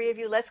to the three of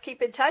you. Let's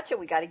keep in touch, and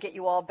we got to get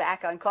you all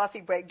back on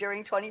Coffee Break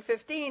during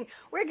 2015.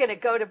 We're going to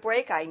go to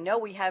break. I know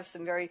we have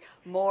some very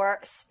more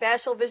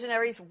special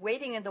visionaries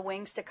waiting in the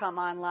wings to come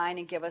online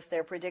and give us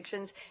their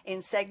predictions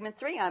in segment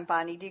 3. I'm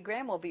Bonnie D.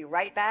 Graham. We'll be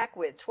right back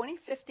with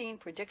 2015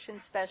 Prediction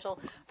Special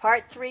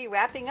Part 3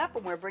 wrapping up,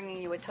 and we're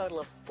bringing you a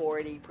total of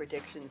 40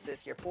 predictions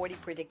this year, 40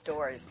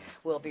 predictors.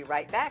 We'll be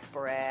right back.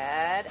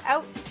 Brad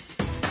out.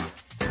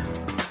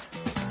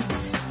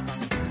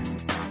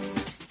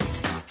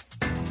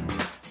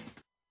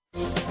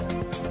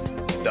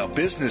 The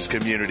business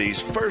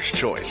community's first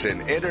choice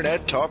in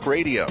Internet Talk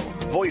Radio.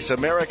 Voice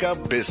America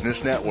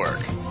Business Network.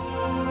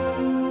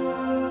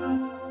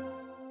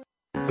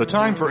 The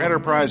time for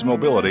enterprise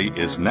mobility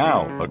is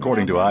now,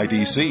 according to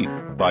IDC.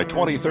 By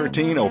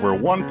 2013, over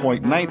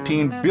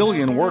 1.19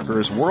 billion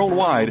workers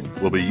worldwide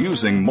will be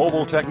using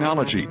mobile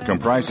technology,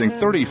 comprising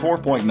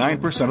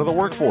 34.9% of the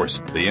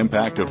workforce. The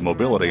impact of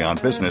mobility on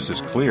business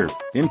is clear.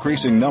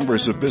 Increasing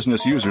numbers of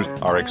business users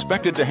are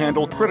expected to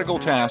handle critical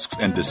tasks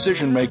and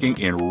decision-making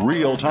in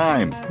real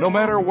time, no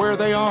matter where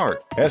they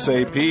are.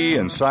 SAP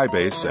and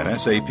Sybase, an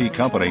SAP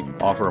company,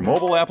 offer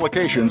mobile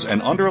applications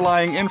and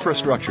underlying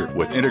infrastructure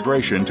with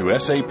integration to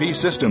SAP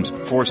systems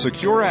for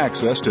secure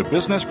access to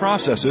business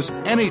processes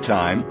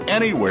anytime,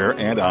 anywhere,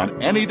 and on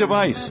any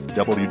device.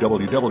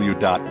 www.sap.com.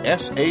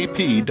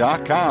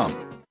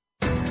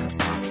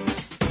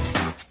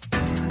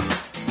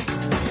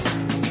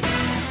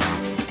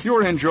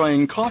 You're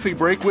enjoying Coffee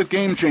Break with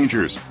Game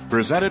Changers,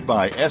 presented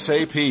by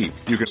SAP.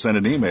 You can send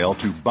an email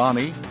to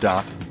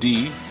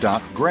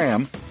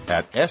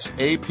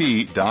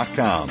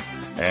bonnie.d.graham@sap.com.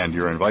 And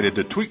you're invited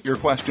to tweet your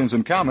questions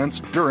and comments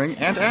during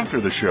and after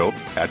the show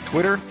at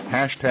Twitter,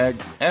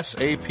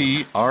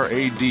 #SAPRADIO.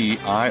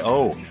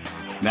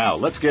 Now,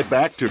 let's get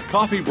back to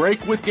Coffee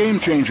Break with Game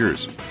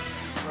Changers.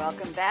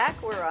 Welcome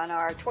back. We're on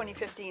our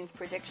 2015's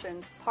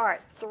predictions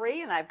part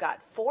 3, and I've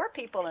got 4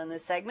 people in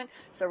this segment,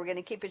 so we're going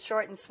to keep it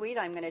short and sweet.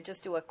 I'm going to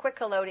just do a quick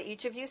hello to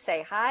each of you,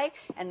 say hi,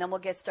 and then we'll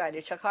get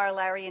started. Shakar,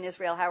 Larry, and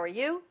Israel, how are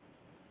you?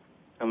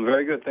 I'm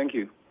very good, thank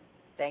you.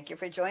 Thank you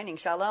for joining.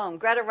 Shalom.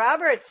 Greta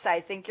Roberts, I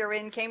think you're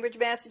in Cambridge,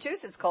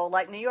 Massachusetts, cold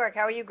like New York.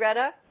 How are you,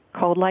 Greta?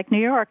 Cold like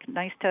New York.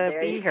 Nice to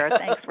be here.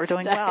 Thanks. We're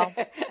doing well.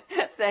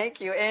 Thank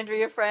you.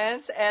 Andrea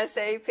France,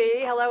 SAP.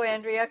 Hello,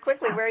 Andrea.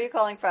 Quickly, where are you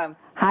calling from?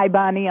 Hi,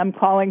 Bonnie. I'm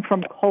calling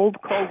from cold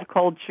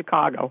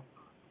Chicago.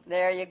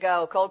 There you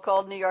go.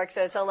 Cold New York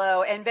says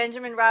hello. And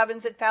Benjamin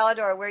Robbins at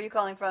Palador. Where are you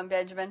calling from,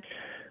 Benjamin?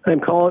 I'm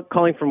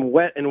calling from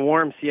wet and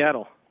warm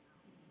Seattle.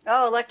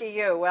 Oh, lucky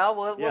you. Well,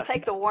 we'll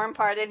take the warm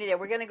part any day.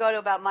 We're going to go to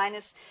about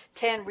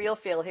 -10 real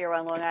feel here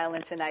on Long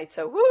Island tonight.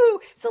 So,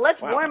 woo! So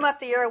let's warm up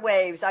the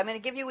airwaves. I'm going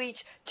to give you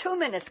each 2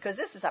 minutes because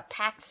this is a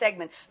packed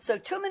segment. So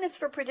 2 minutes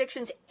for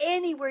predictions.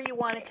 Anywhere you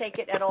want to take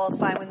it at all is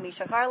fine with me.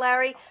 Shakar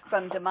Larry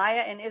from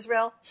Demaya in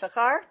Israel.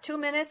 Shakar, 2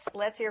 minutes.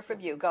 Let's hear from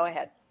you. Go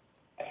ahead.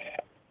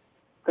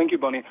 Thank you,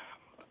 Bonnie.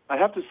 I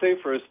have to say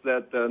first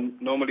that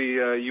normally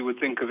you would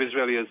think of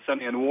Israel as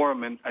sunny and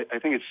warm, and I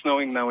think it's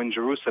snowing now in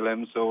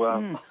Jerusalem, so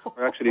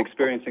we're actually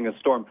experiencing a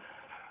storm.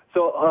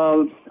 So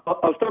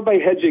I'll start by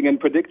hedging and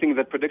predicting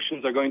that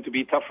predictions are going to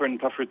be tougher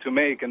and tougher to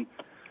make. And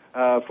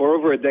for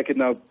over a decade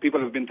now, people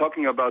have been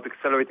talking about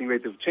accelerating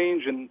rate of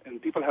change, and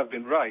people have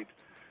been right.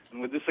 And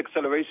with this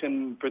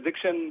acceleration,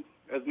 prediction,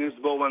 as Niels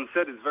Bohr once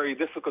said, is very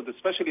difficult,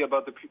 especially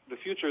about the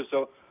future.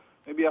 So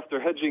maybe after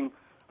hedging,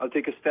 I'll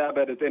take a stab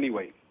at it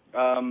anyway.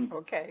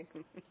 Okay.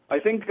 I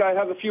think I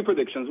have a few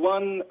predictions.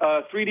 One,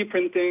 3D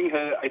printing,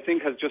 I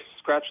think, has just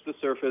scratched the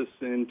surface.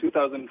 In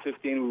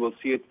 2015, we will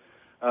see it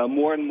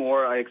more and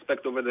more. I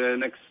expect over the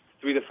next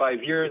 3 to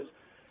 5 years,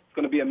 it's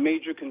going to be a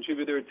major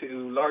contributor to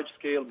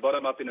large-scale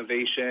bottom-up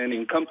innovation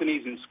in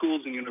companies, in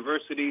schools, in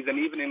universities, and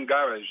even in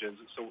garages.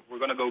 So we're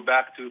going to go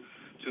back to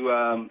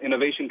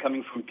innovation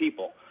coming from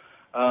people.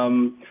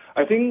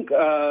 I think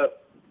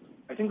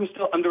we're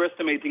still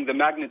underestimating the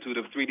magnitude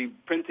of 3D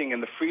printing and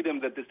the freedom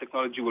that this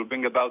technology will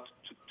bring about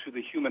to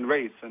the human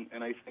race,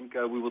 and I think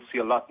we will see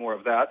a lot more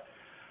of that.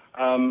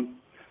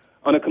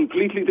 On a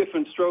completely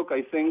different stroke,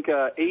 I think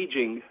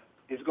aging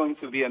is going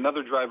to be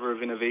another driver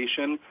of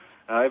innovation.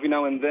 Every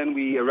now and then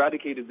we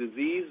eradicate a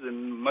disease, and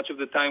most of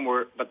the time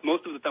we're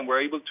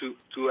able to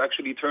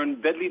actually turn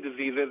deadly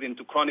diseases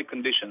into chronic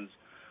conditions.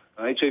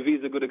 HIV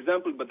is a good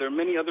example, but there are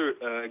many other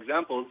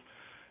examples.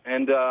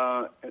 And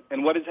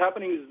what is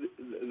happening is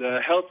the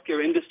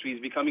healthcare industry is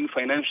becoming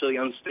financially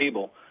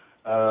unstable.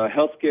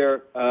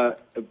 Healthcare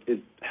is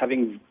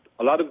having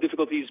a lot of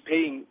difficulties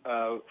paying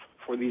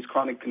for these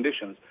chronic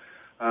conditions.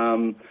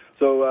 I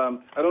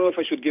don't know if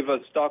I should give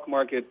a stock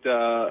market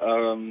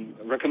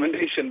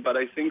recommendation, but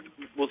I think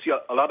we'll see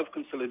a lot of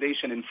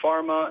consolidation in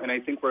pharma, and I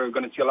think we're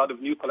going to see a lot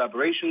of new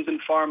collaborations in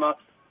pharma,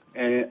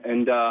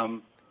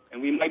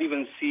 and we might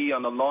even see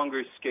on a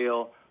longer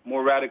scale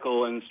more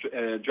radical and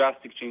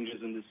drastic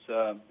changes in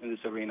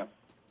this arena.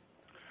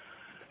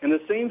 In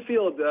the same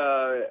field,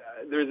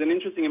 there's an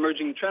interesting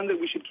emerging trend that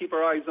we should keep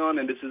our eyes on,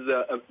 and this is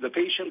the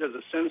patient as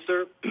a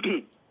sensor,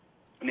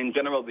 and in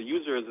general the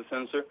user as a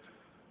sensor.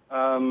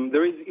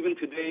 There is even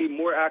today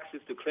more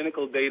access to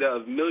clinical data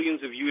of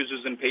millions of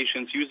users and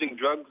patients using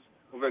drugs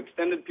over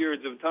extended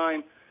periods of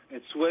time.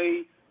 It's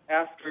way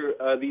after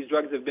these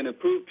drugs have been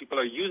approved. People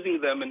are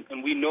using them,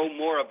 and we know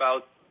more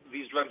about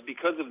these drugs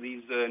because of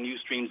these new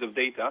streams of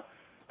data.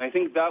 And I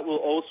think that will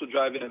also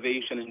drive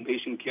innovation in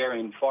patient care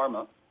in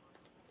pharma.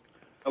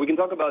 We can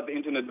talk about the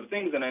Internet of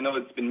Things, and I know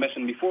it's been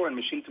mentioned before, and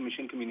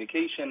machine-to-machine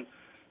communication.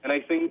 And I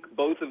think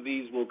both of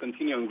these will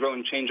continue and grow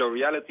and change our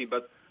reality.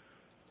 But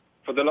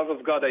for the love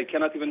of God, I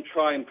cannot even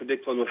try and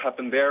predict what will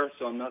happen there,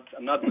 so I'm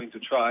not going to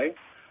try.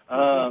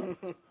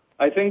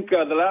 I think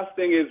the last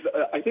thing is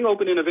I think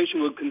open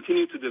innovation will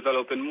continue to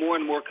develop, and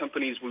more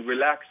companies will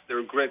relax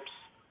their grip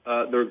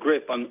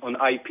on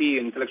IP,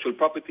 intellectual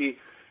property,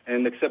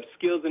 and accept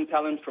skills and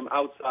talent from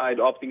outside,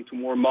 opting to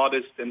more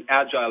modest and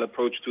agile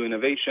approach to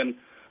innovation.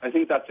 I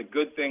think that's a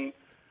good thing.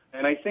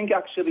 And I think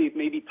actually it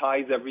maybe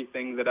ties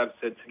everything that I've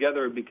said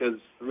together, because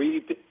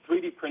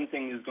 3D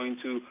printing is going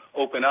to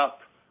open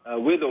up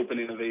with open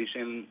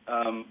innovation.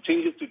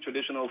 Changes to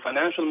traditional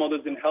financial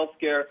models in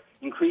healthcare,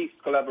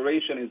 increased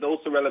collaboration is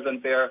also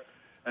relevant there.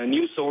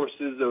 New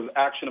sources of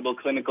actionable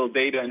clinical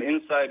data and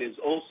insight is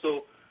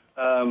also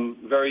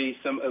very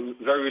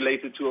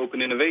related to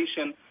open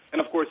innovation. And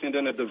of course,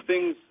 Internet of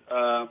Things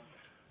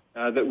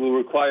that will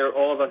require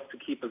all of us to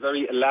keep a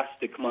very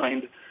elastic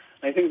mind.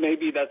 I think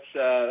maybe that's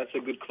a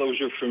good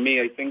closure for me.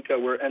 I think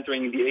we're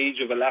entering the age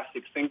of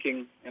elastic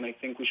thinking, and I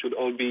think we should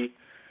all be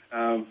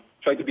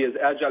try to be as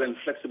agile and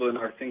flexible in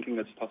our thinking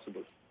as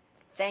possible.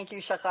 Thank you,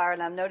 Shachar.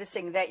 And I'm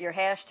noticing that your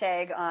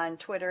hashtag on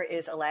Twitter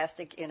is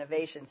Elastic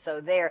Innovation.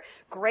 So there,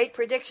 great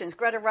predictions.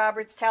 Greta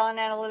Roberts, Talent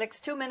Analytics,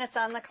 2 minutes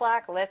on the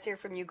clock. Let's hear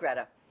from you,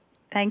 Greta.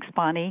 Thanks,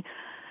 Bonnie.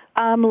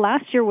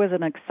 Last year was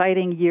an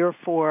exciting year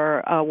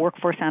for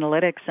workforce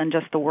analytics and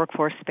just the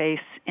workforce space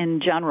in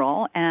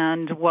general.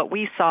 And what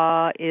we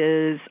saw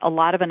is a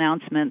lot of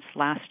announcements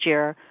last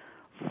year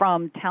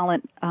from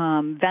talent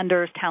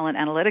vendors, talent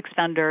analytics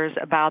vendors,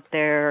 about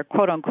their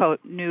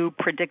quote-unquote new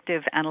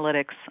predictive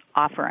analytics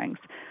offerings.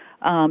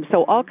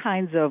 So all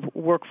kinds of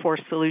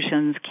workforce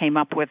solutions came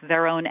up with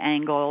their own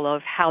angle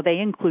of how they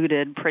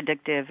included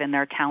predictive in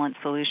their talent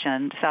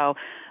solution. So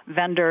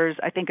vendors,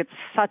 I think it's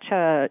such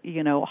a,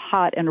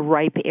 hot and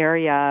ripe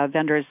area.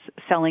 Vendors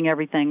selling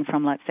everything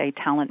from, let's say,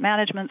 talent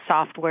management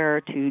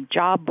software to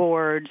job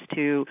boards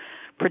to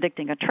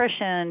predicting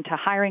attrition to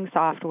hiring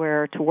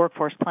software to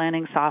workforce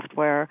planning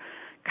software.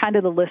 Kind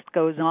of the list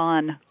goes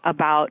on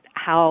about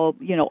how,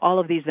 all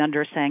of these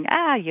vendors saying,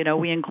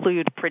 we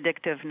include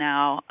predictive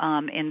now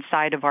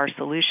inside of our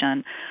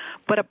solution.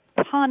 But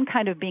upon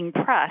kind of being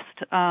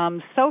pressed,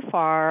 so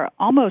far,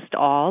 almost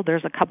all,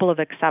 there's a couple of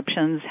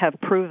exceptions, have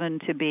proven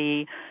to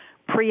be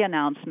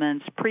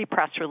pre-announcements,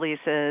 pre-press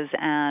releases,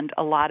 and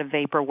a lot of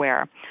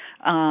vaporware.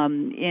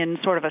 In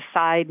sort of a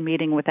side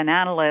meeting with an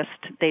analyst,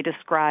 they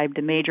described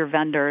a major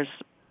vendor's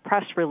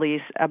press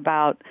release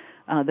about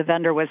the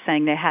vendor was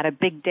saying they had a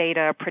big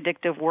data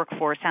predictive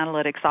workforce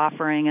analytics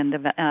offering, and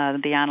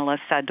the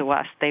analyst said to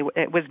us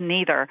it was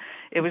neither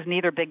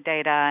big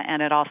data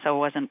and it also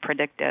wasn't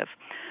predictive.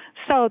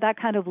 So that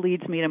kind of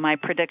leads me to my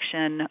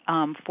prediction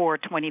for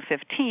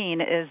 2015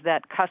 is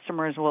that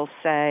customers will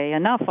say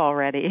enough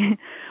already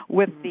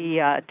with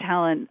the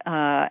talent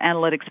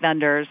analytics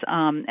vendors,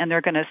 and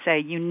they're going to say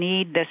you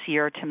need this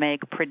year to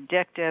make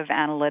predictive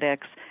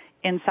analytics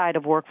inside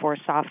of workforce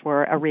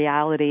software a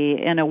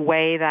reality in a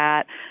way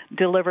that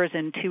delivers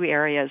in two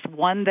areas.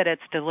 One, that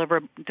it's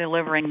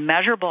delivering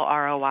measurable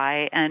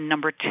ROI, and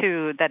number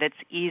two, that it's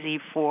easy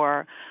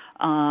for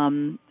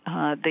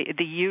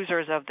the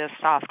users of this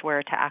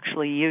software to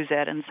actually use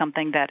it, and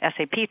something that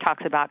SAP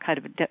talks about, kind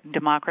of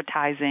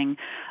democratizing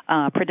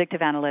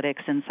predictive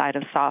analytics inside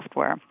of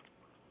software.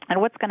 And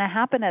what's going to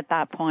happen at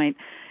that point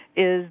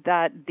is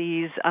that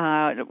these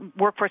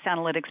workforce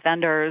analytics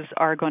vendors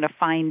are going to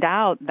find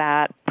out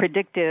that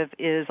predictive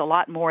is a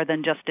lot more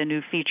than just a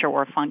new feature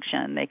or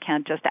function. They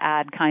can't just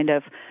add kind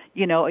of,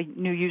 a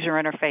new user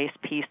interface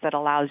piece that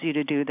allows you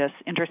to do this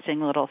interesting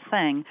little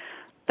thing.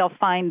 They'll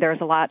find there's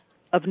a lot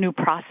of new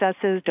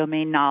processes,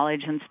 domain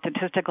knowledge, and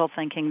statistical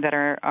thinking that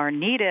are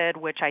needed,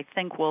 which I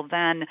think will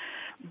then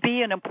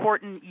be an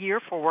important year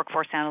for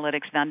workforce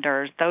analytics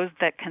vendors, those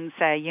that can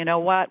say, you know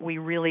what, we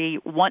really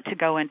want to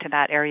go into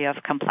that area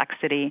of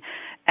complexity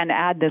and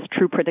add this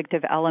true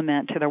predictive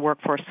element to their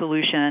workforce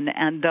solution,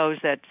 and those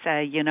that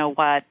say, you know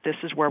what, this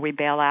is where we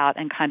bail out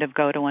and kind of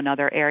go to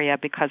another area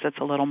because it's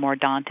a little more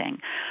daunting.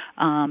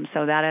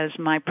 So that is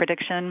my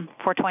prediction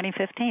for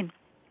 2015.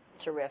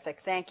 Terrific.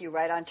 Thank you.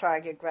 Right on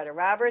target, Greta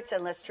Roberts.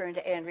 And let's turn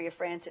to Andrea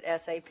France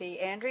at SAP.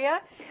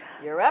 Andrea,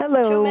 you're up.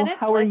 Hello. 2 minutes.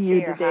 How are Let's you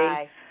hear. today?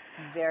 Hi.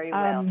 Very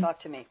well. Talk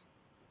to me.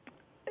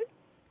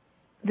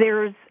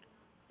 There's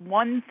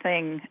one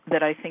thing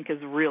that I think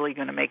is really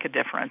going to make a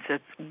difference.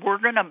 We're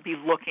going to be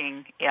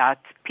looking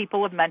at,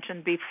 people have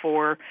mentioned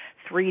before,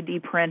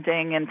 3D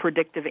printing and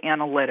predictive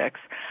analytics.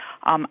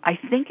 I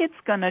think it's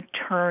going to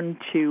turn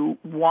to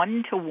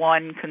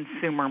one-to-one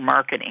consumer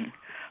marketing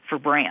for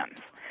brands.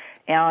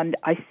 And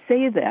I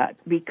say that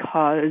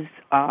because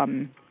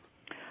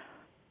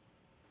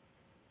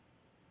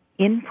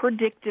in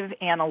predictive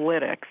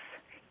analytics,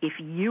 if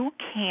you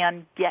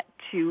can get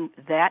to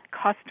that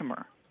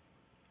customer,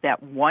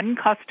 that one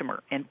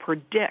customer, and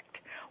predict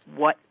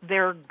what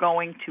they're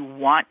going to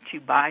want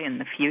to buy in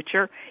the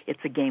future, it's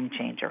a game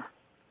changer.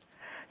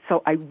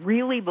 So I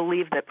really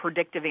believe that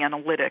predictive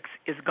analytics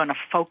is going to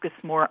focus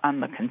more on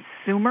the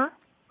consumer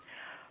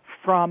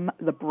from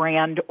the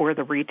brand or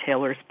the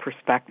retailer's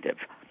perspective.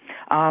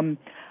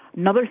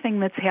 Another thing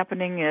that's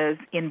happening is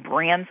in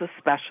brands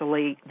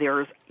especially,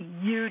 there's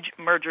huge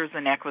mergers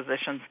and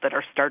acquisitions that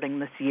are starting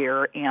this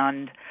year,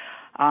 and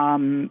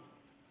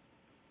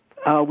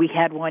we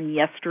had one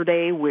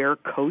yesterday where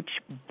Coach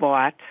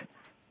bought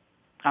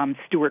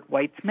Stuart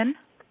Weitzman.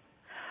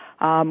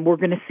 We're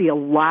going to see a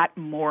lot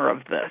more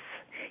of this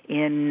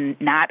in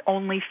not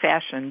only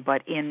fashion,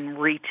 but in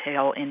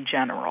retail in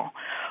general.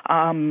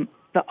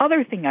 The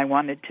other thing I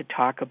wanted to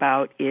talk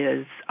about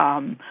is,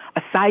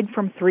 aside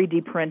from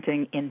 3D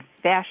printing in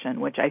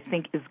fashion, which I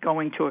think is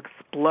going to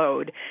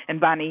explode, and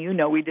Bonnie, you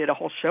know we did a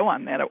whole show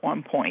on that at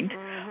one point,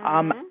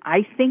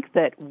 I think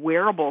that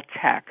wearable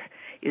tech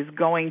is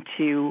going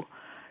to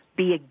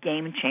be a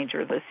game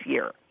changer this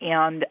year.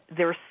 And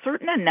there are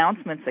certain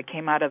announcements that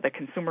came out of the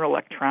Consumer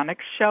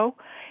Electronics Show,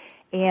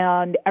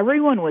 and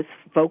everyone was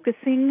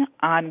focusing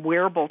on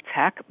wearable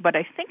tech, but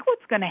I think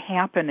what's going to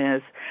happen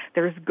is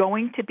there's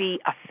going to be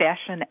a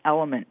fashion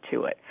element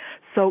to it.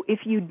 So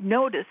if you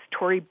notice,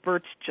 Tory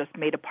Burch just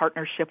made a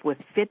partnership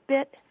with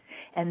Fitbit,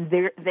 and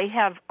they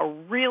have a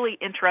really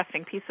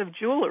interesting piece of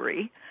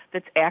jewelry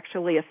that's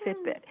actually a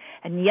Fitbit.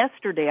 And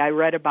yesterday I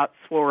read about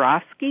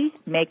Swarovski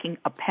making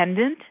a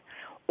pendant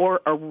or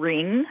a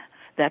ring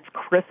that's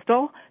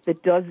crystal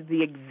that does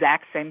the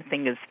exact same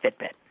thing as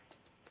Fitbit.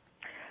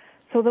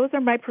 So those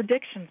are my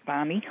predictions,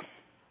 Bonnie.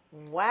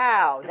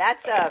 Wow,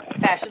 that's a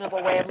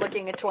fashionable way of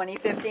looking at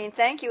 2015.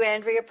 Thank you,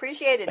 Andrea.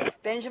 Appreciate it.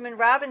 Benjamin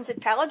Robbins at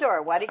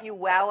Palador. Why don't you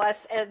wow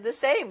us the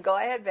same? Go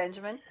ahead,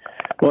 Benjamin.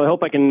 Well, I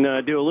hope I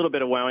can do a little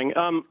bit of wowing.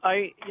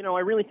 I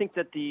really think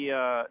that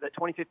that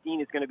 2015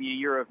 is going to be a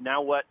year of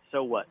now what,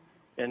 so what,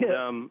 and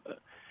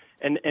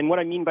what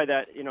I mean by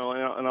that, and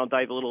I'll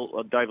dive a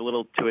little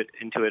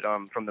into it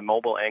from the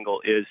mobile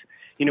angle is,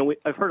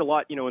 I've heard a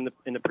lot,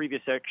 in the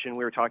previous section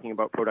we were talking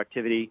about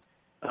productivity.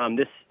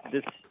 This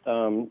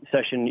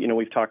session,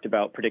 we've talked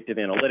about predictive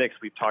analytics.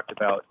 We've talked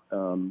about,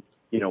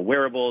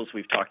 wearables.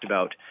 We've talked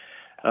about,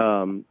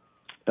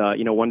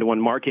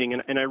 one-to-one marketing.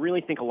 And I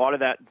really think a lot of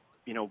that,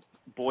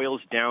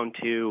 boils down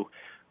to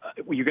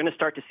you're going to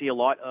start to see a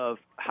lot of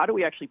how do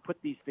we actually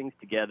put these things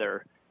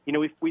together.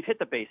 We've hit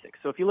the basics.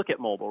 So if you look at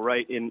mobile,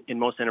 right, in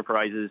most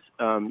enterprises,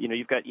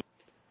 you've got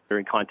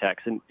in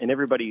contacts, and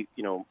everybody,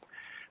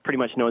 pretty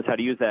much knows how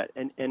to use that.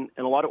 And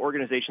a lot of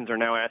organizations are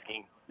now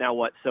asking, now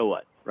what, so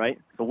what, right?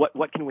 So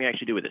what can we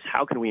actually do with this?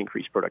 How can we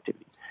increase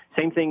productivity?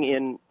 Same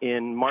thing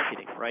in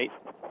marketing, right?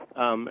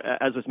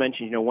 As was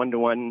mentioned,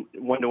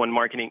 one-to-one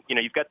marketing.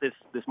 You've got this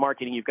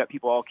marketing. You've got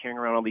people all carrying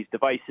around all these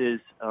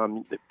devices.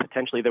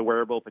 Potentially they're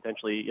wearable.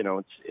 Potentially,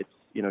 it's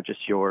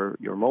just your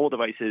mobile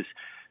devices.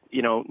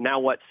 Now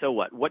what, so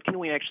what? What can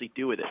we actually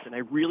do with this? And I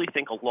really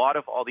think a lot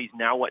of all these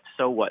now what,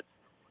 so what,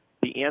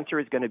 the answer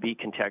is going to be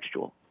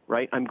contextual,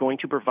 right? I'm going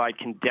to provide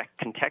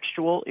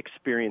contextual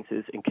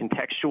experiences and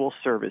contextual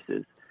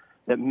services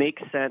that make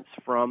sense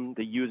from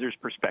the user's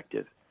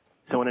perspective.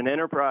 So from an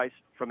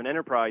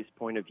enterprise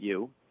point of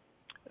view,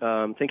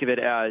 think of it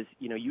as,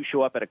 you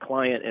show up at a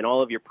client and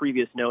all of your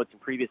previous notes and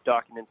previous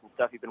documents and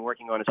stuff you've been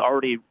working on is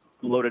already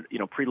loaded,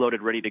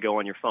 preloaded, ready to go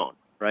on your phone,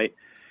 right?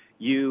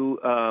 You,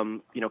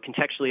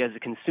 contextually as a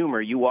consumer,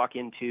 you walk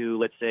into,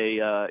 let's say,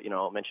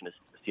 I'll mention a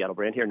Seattle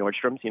brand here,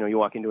 Nordstrom's. You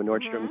walk into a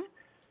Nordstrom's,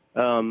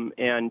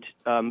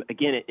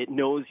 again, it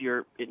knows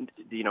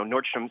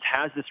Nordstrom's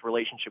has this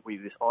relationship with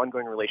you, this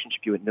ongoing relationship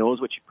with you. It knows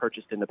what you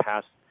purchased in the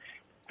past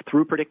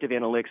through predictive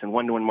analytics and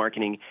one-to-one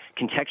marketing.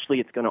 Contextually,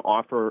 it's going to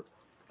offer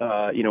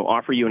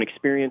you an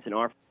experience and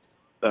offer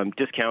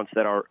discounts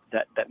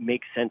that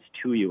make sense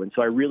to you. And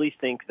so I really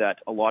think that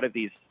a lot of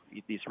these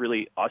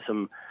really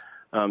awesome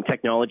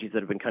technologies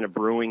that have been kind of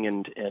brewing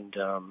and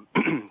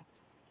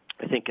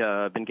I think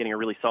been getting a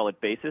really solid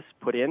basis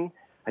put in.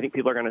 I think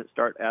people are going to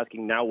start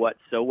asking now what,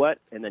 so what,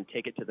 and then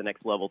take it to the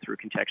next level through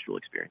contextual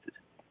experiences.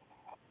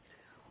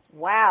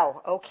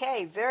 Wow.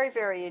 Okay. Very,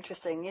 very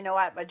interesting.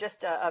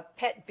 Just a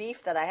pet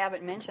beef that I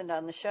haven't mentioned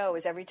on the show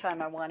is every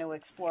time I want to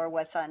explore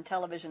what's on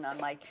television on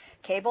my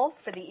cable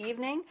for the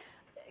evening,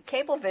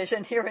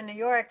 Cablevision here in New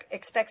York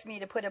expects me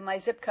to put in my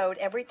zip code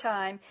every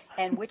time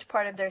and which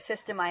part of their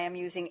system I am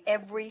using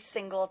every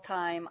single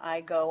time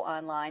I go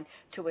online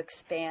to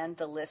expand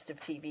the list of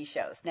TV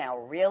shows. Now,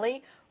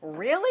 really?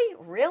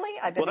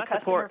 I've been a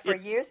customer for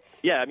years.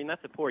 Yeah, I mean,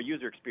 that's a poor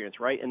user experience,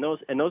 right? And those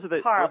are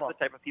the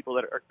type of people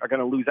that are going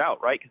to lose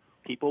out, right? Because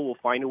people will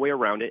find a way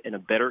around it and a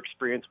better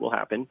experience will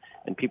happen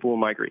and people will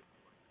migrate.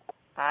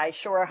 I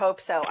sure hope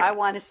so. I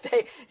want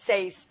to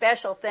say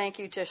special thank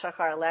you to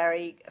Shachar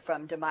Larry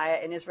from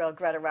Demaya in Israel,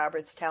 Greta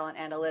Roberts, Talent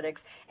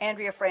Analytics,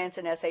 Andrea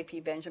Franson,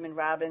 SAP, Benjamin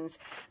Robbins,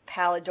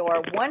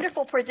 Palador.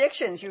 Wonderful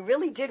predictions. You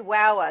really did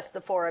wow us,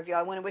 the four of you.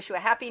 I want to wish you a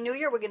happy new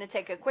year. We're going to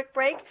take a quick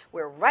break.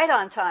 We're right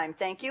on time.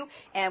 Thank you.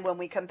 And when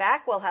we come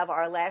back, we'll have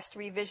our last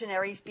three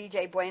visionaries,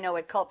 BJ Bueno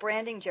at Cult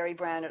Branding, Jerry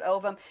Brown at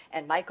Ovum,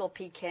 and Michael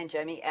P.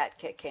 Cangemi at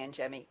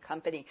Cangemi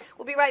Company.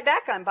 We'll be right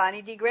back. I'm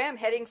Bonnie D. Graham,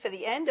 heading for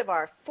the end of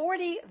our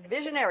 40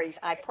 visionaries.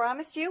 I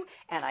promised you,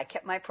 and I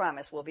kept my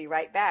promise. We'll be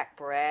right back.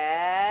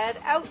 Brad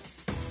out.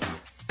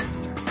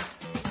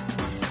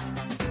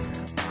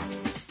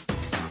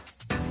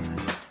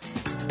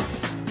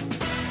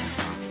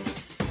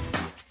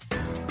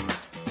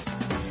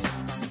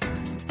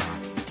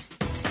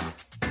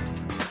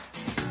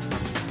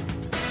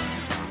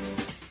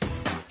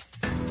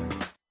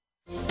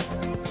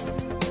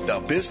 The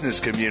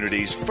business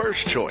community's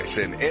first choice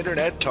in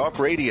Internet Talk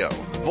Radio.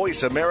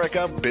 Voice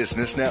America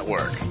Business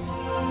Network.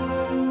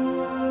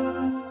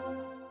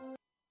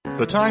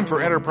 The time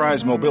for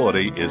enterprise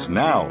mobility is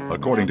now,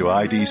 according to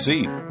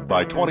IDC.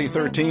 By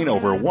 2013,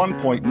 over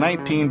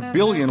 1.19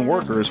 billion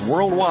workers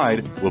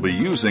worldwide will be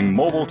using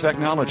mobile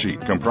technology,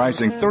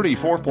 comprising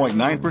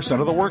 34.9%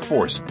 of the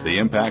workforce. The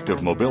impact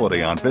of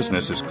mobility on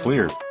business is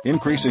clear.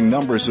 Increasing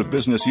numbers of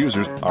business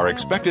users are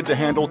expected to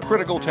handle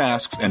critical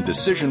tasks and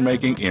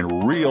decision-making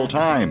in real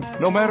time,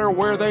 no matter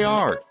where they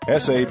are.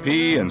 SAP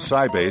and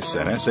Sybase,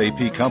 an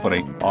SAP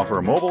company,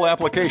 offer mobile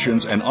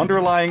applications and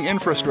underlying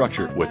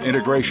infrastructure with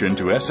integration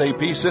to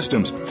SAP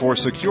systems for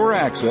secure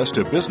access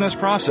to business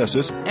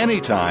processes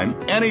anytime,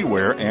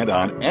 anywhere, and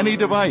on any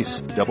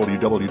device.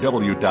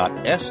 www.sap.com.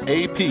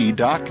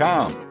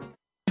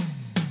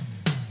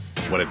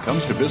 When it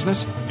comes to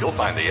business, you'll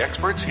find the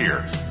experts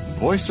here.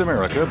 Voice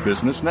America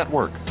Business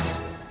Network.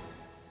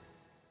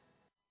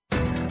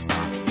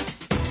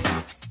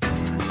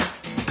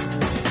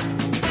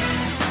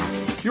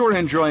 You're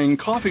enjoying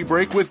Coffee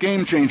Break with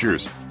Game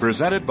Changers,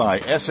 presented by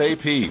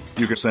SAP.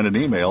 You can send an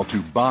email to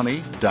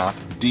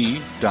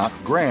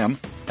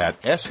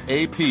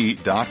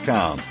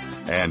bonnie.d.graham@sap.com.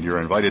 And you're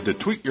invited to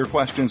tweet your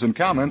questions and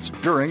comments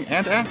during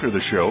and after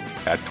the show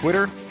at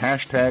Twitter,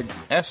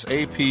 #SAPRADIO.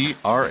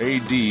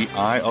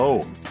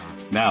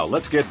 Now,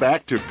 let's get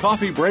back to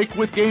Coffee Break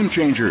with Game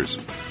Changers.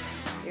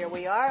 Here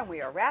we are, and we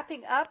are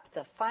wrapping up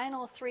the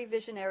final three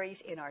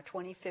visionaries in our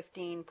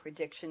 2015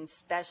 predictions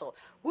special.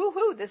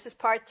 Woohoo! This is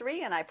part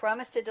 3, and I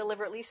promised to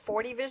deliver at least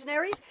 40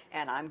 visionaries,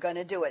 and I'm going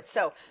to do it.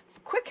 So,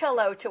 quick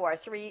hello to our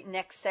 3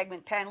 next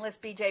segment panelists.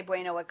 BJ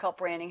Bueno at Cult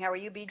Branding. How are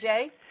you,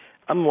 BJ?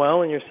 I'm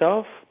well, and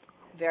yourself?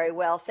 Very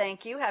well,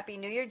 thank you. Happy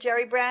New Year.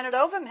 Jerry Brown at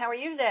Ovum. How are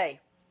you today?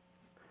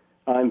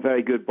 I'm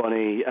very good,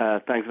 Bonnie.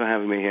 Thanks for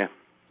having me here.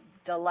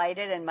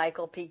 Delighted. And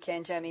Michael P.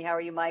 Cangemi. How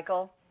are you,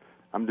 Michael?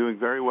 I'm doing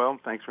very well.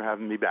 Thanks for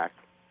having me back.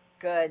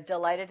 Good.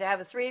 Delighted to have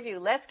the three of you.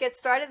 Let's get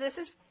started. This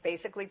is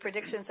basically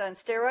predictions on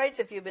steroids.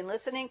 If you've been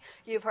listening,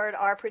 you've heard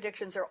our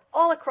predictions are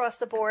all across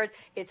the board.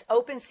 It's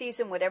open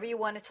season, whatever you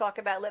want to talk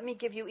about. Let me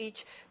give you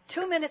each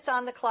 2 minutes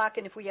on the clock,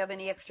 and if we have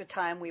any extra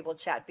time, we will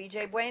chat.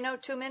 BJ Bueno,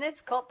 2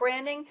 minutes. Cult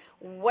Branding,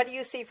 what do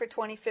you see for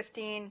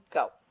 2015?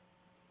 Go.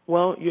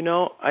 Well,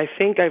 I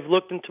think I've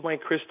looked into my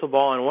crystal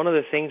ball, and one of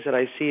the things that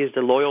I see is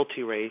the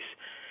loyalty race.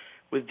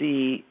 With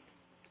the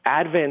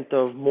advent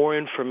of more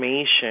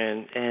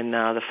information and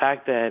the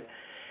fact that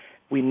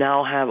we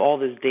now have all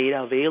this data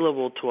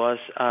available to us,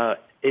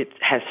 it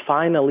has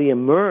finally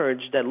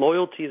emerged that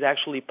loyalty is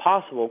actually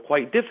possible,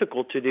 quite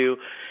difficult to do.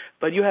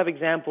 But you have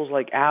examples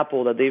like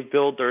Apple, that they've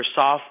built their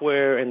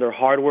software and their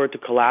hardware to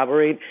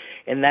collaborate,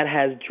 and that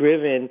has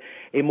driven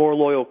a more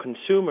loyal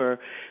consumer.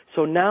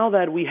 So now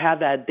that we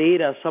have that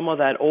data, some of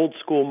that old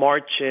school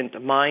merchant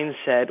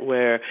mindset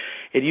where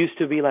it used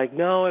to be like,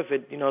 no, if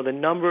it, the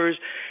numbers,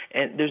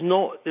 and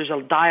there's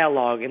a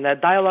dialogue, and that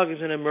dialogue is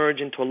going to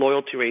emerge into a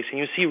loyalty race. And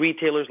you see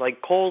retailers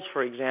like Kohl's,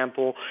 for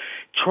example,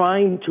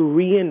 trying to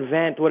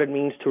reinvent what it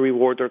means to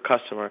reward their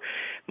customer.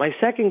 My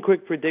second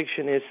quick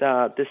prediction is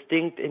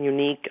distinct and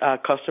unique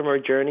customer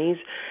journeys.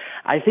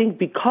 I think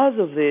because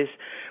of this,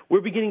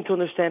 we're beginning to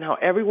understand how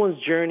everyone's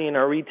journey in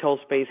our retail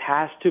space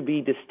has to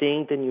be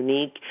distinct and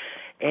unique.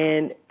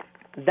 And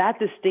that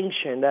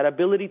distinction, that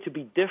ability to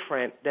be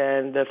different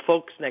than the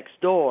folks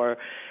next door,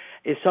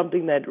 is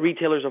something that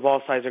retailers of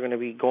all sizes are going to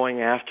be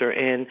going after.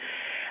 And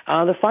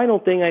the final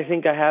thing I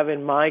think I have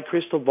in my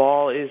crystal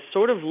ball is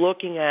sort of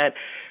looking at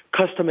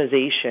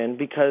customization,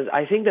 because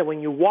I think that when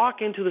you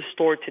walk into the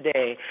store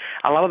today,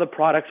 a lot of the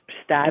products are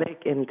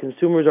static and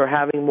consumers are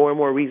having more and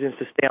more reasons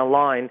to stay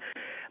online.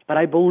 But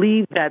I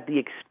believe that the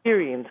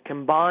experience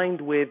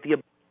combined with the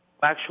ability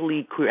to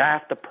actually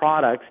craft the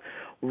products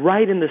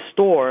right in the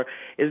store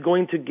is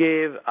going to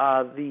give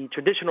the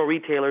traditional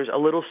retailers a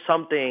little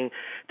something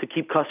to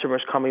keep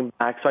customers coming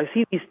back. So I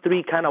see these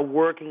three kind of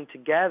working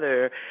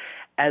together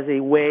as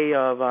a way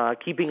of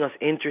keeping us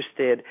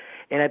interested.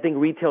 And I think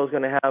retail is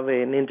going to have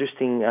an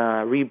interesting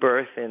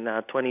rebirth in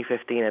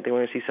 2015. I think we're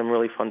going to see some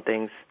really fun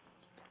things.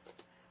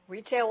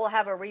 Retail will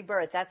have a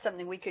rebirth. That's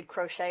something we could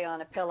crochet on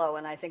a pillow,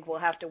 and I think we'll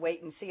have to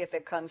wait and see if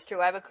it comes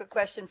true. I have a quick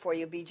question for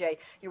you, BJ.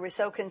 You were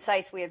so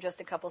concise. We have just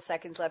a couple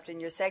seconds left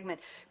in your segment.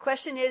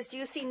 Question is, do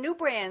you see new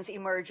brands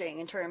emerging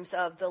in terms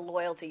of the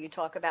loyalty? You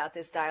talk about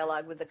this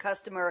dialogue with the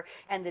customer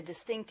and the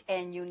distinct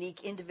and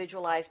unique,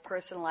 individualized,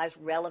 personalized,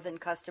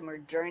 relevant customer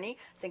journey.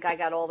 I think I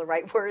got all the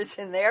right words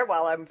in there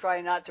while I'm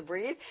trying not to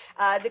breathe.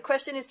 The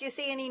question is, do you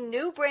see any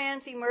new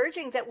brands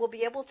emerging that will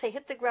be able to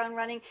hit the ground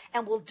running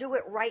and will do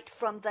it right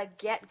from the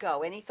get-go?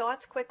 Any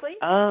thoughts quickly?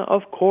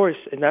 Of course,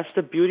 and that's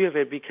the beauty of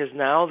it, because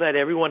now that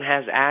everyone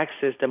has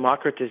access,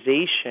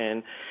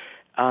 democratization,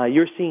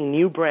 you're seeing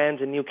new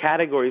brands and new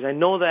categories. I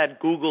know that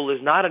Google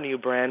is not a new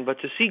brand, but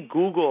to see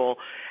Google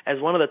as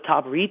one of the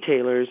top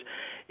retailers,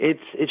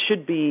 it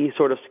should be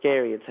sort of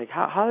scary. It's like,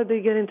 how did they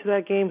get into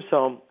that game?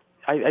 So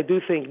I do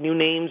think new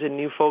names and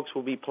new folks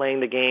will be playing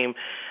the game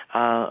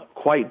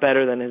quite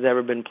better than has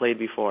ever been played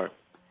before.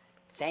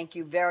 Thank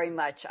you very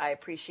much. I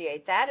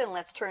appreciate that. And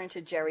let's turn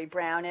to Jerry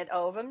Brown at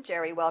Ovum.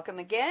 Jerry, welcome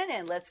again.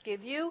 And let's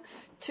give you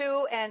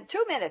 2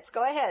 minutes.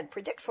 Go ahead.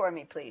 Predict for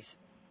me, please.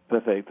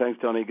 Perfect. Thanks,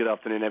 Donnie. Good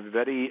afternoon,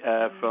 everybody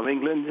from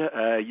England,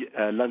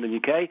 London,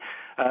 UK.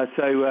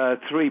 So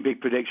 3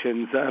 big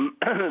predictions,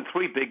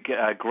 3 big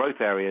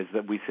growth areas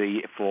that we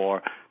see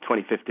for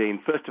 2015.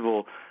 First of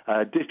all,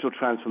 digital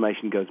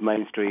transformation goes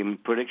mainstream.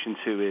 Prediction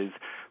 2 is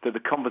that the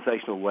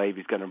conversational wave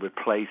is going to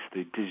replace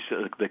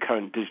the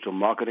current digital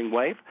marketing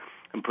wave.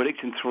 And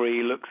prediction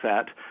 3 looks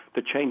at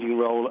the changing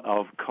role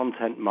of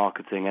content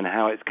marketing and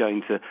how it's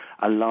going to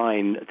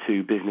align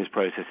to business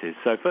processes.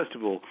 So first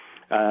of all,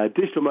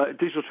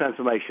 digital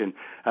transformation.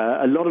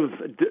 A lot of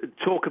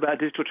talk about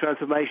digital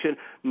transformation,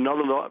 not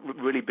a lot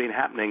really been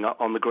happening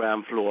on the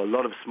ground floor, a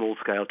lot of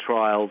small-scale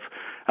trials.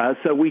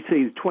 So we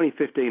see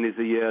 2015 is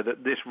the year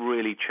that this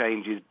really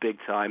changes big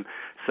time.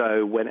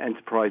 So when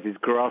enterprises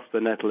grasp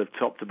the nettle of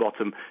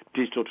top-to-bottom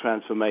digital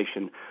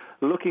transformation,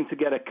 looking to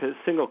get a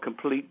single,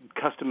 complete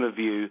customer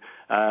view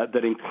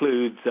that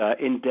includes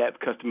in-depth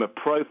customer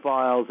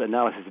profiles,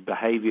 analysis of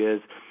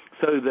behaviors,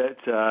 so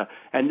that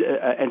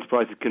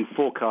enterprises can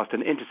forecast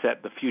and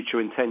intercept the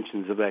future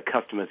intentions of their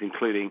customers,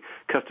 including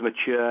customer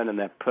churn and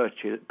their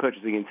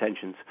purchasing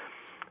intentions.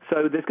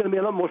 So there's going to be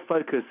a lot more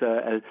focus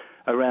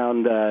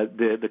around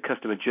the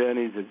customer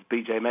journeys, as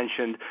BJ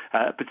mentioned,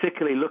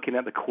 particularly looking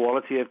at the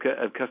quality of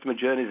customer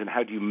journeys and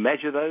how do you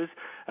measure those.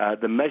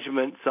 The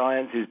measurement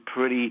science is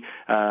pretty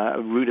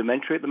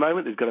rudimentary at the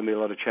moment. There's going to be a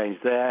lot of change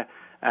there.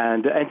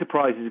 And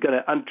enterprises are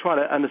going to try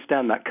to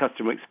understand that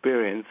customer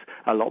experience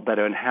a lot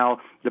better and how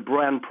the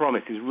brand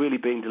promise is really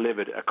being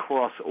delivered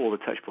across all the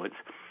touch points.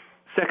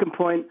 Second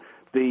point,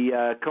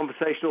 the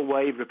conversational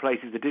wave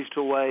replaces the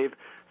digital wave.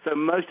 So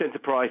most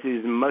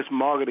enterprises and most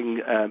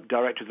marketing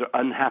directors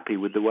are unhappy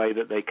with the way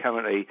that they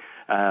currently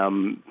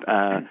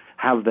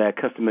have their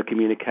customer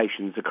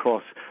communications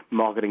across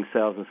marketing,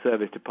 sales, and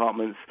service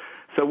departments.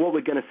 So what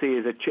we're going to see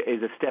is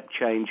a step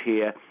change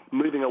here,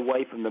 moving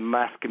away from the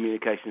mass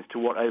communications to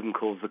what Ovum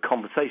calls the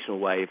conversational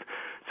wave.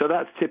 So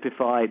that's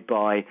typified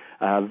by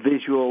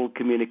visual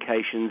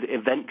communications,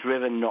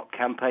 event-driven, not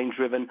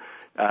campaign-driven,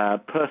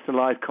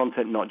 personalized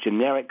content, not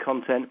generic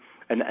content,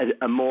 and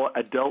a more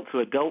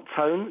adult-to-adult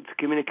tone to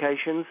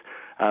communications,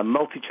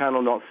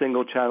 multi-channel, not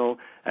single-channel,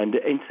 and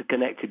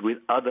interconnected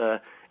with other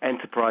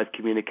enterprise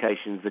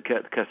communications the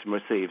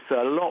customer receives.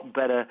 So a lot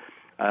better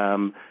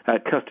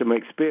customer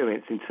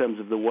experience in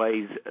terms of the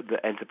ways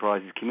that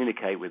enterprises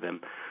communicate with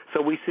them.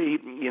 So we see,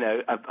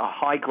 a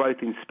high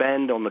growth in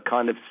spend on the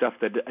kind of stuff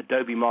that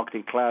Adobe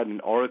Marketing Cloud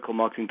and Oracle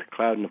Marketing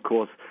Cloud and, of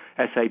course,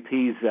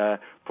 SAP's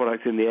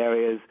products in the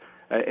areas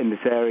in this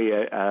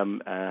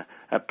area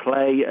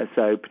play.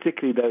 So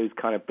particularly those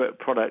kind of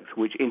products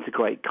which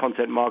integrate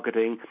content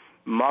marketing,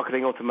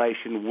 marketing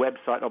automation,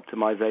 website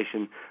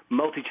optimization,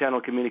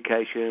 multi-channel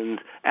communications,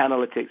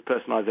 analytics,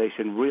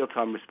 personalization,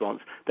 real-time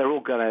response. They're all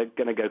going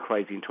to go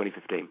crazy in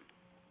 2015.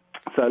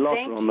 So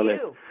lots on the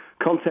list.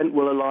 Content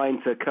will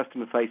align to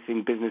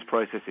customer-facing business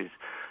processes.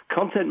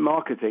 Content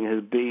marketing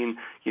has been,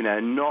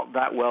 not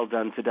that well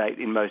done to date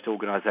in most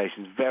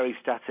organizations. Very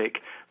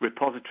static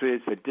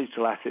repositories for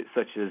digital assets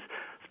such as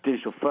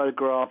digital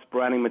photographs,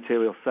 branding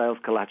material, sales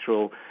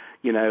collateral,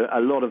 a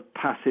lot of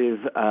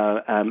passive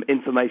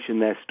information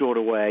there stored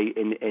away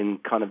in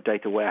kind of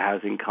data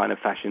warehousing kind of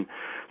fashion.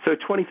 So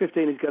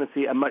 2015 is going to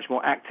see a much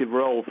more active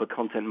role for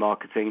content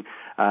marketing,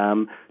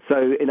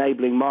 so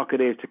enabling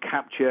marketers to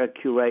capture,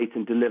 curate,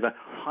 and deliver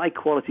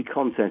high-quality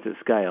content at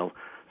scale.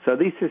 So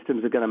these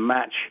systems are going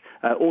to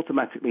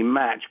automatically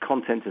match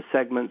content to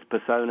segments,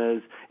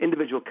 personas,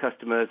 individual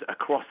customers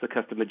across the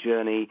customer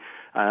journey,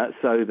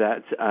 so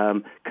that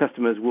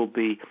customers will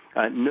be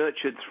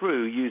nurtured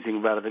through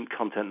using relevant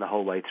content the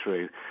whole way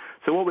through.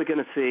 So what we're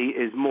going to see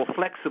is more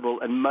flexible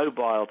and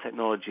mobile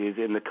technologies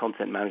in the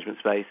content management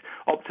space,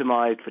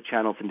 optimized for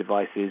channels and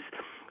devices.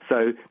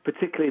 So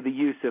particularly the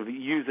use of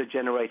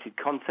user-generated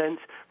content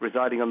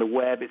residing on the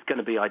web, it's going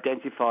to be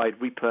identified,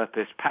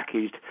 repurposed,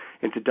 packaged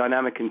into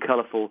dynamic and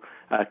colorful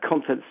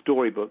content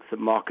storybooks that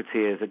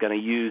marketeers are going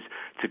to use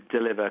to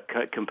deliver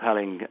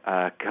compelling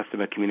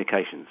customer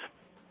communications.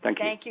 Thank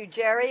you. Thank you,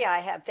 Jerry.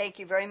 Thank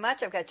you very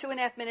much. I've got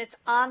 2.5 minutes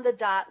on the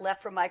dot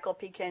left for Michael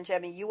P.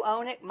 Cangemi. You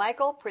own it.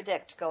 Michael,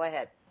 predict. Go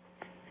ahead.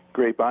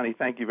 Great, Bonnie.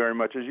 Thank you very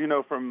much. As you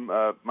know from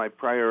my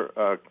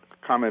prior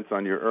comments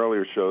on your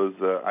earlier shows,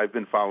 I've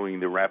been following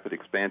the rapid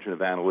expansion of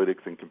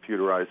analytics and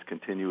computerized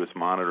continuous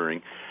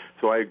monitoring.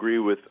 So I agree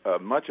with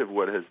much of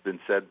what has been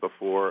said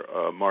before.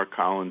 Mark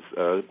Collins'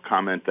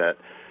 comment that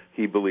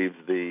he believes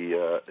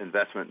the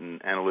investment in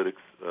analytics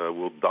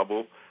will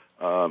double.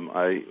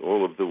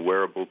 All of the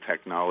wearable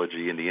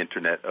technology and the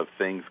Internet of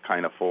Things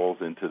kind of falls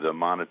into the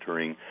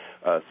monitoring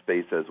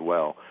space as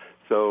well.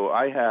 So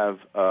I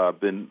have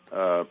been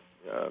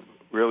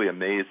really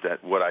amazed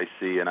at what I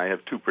see, and I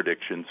have two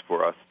predictions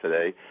for us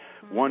today.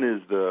 Mm-hmm. One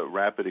is the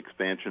rapid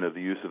expansion of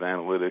the use of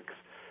analytics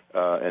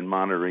and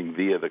monitoring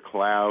via the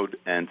cloud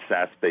and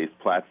SaaS-based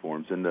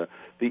platforms. And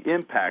the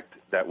impact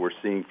that we're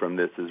seeing from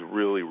this is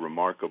really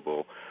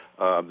remarkable.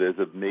 There's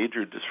a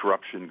major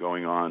disruption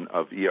going on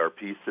of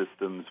ERP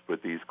systems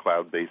with these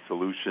cloud-based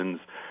solutions,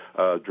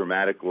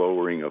 dramatic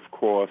lowering of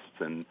costs,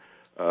 and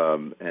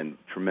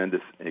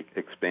tremendous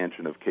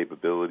expansion of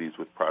capabilities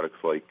with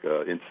products like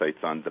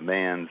Insights on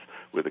Demand,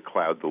 with a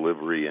cloud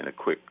delivery and a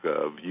quick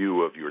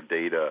view of your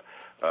data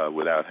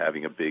without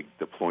having a big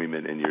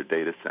deployment in your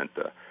data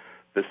center.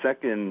 The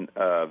second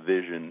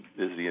vision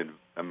is the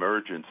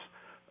emergence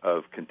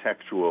of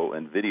contextual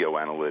and video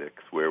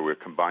analytics, where we're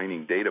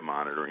combining data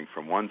monitoring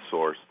from one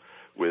source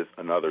with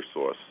another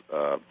source.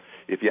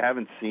 If you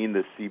haven't seen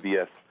the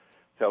CBS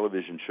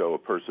television show, A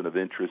Person of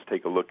Interest,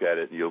 take a look at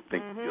it, and you'll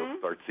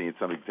start seeing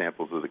some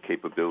examples of the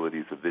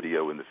capabilities of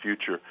video in the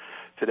future.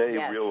 Today,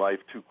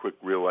 two quick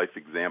real-life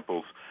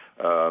examples.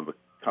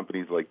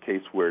 Companies like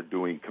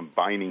Caseware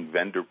combining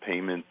vendor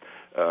payment,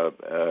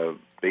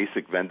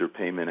 basic vendor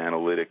payment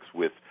analytics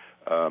with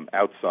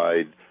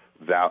outside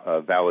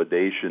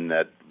validation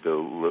that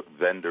the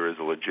vendor is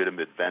a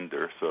legitimate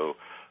vendor. So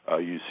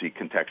you see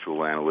contextual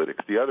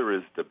analytics.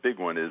 The big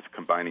one is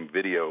combining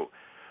video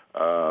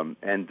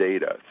and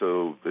data.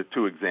 So the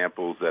two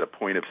examples, at a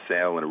point of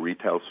sale in a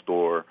retail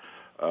store,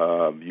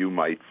 you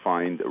might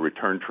find a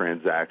return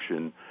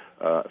transaction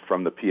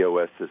from the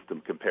POS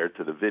system compared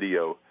to the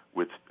video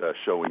with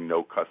showing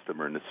no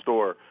customer in the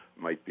store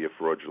might be a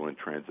fraudulent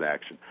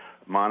transaction.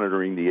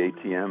 Monitoring the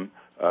ATM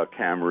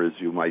cameras,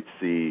 you might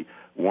see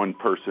one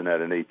person at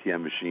an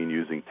ATM machine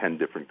using 10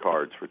 different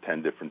cards for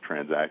 10 different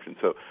transactions.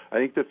 So I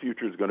think the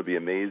future is going to be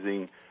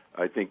amazing.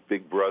 I think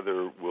Big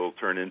Brother will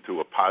turn into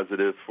a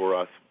positive for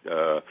us.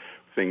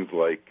 Things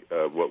like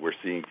what we're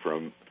seeing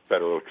from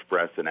Federal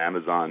Express and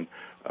Amazon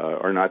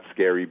are not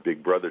scary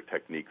Big Brother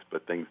techniques,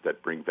 but things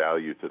that bring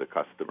value to the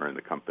customer and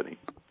the company.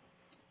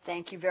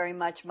 Thank you very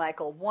much,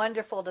 Michael.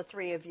 Wonderful, the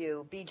three of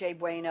you. BJ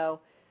Bueno,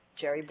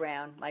 Jerry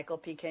Brown, Michael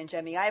P.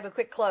 Cangemi. I have a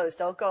quick close.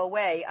 Don't go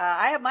away.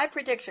 I have my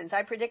predictions.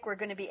 I predict we're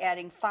going to be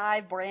adding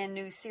 5 brand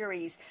new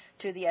series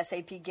to the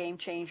SAP Game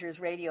Changers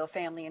radio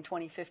family in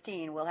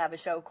 2015. We'll have a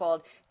show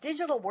called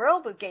Digital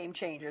World with Game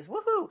Changers.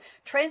 Woohoo!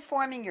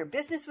 Transforming your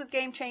business with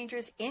Game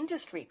Changers,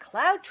 industry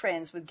cloud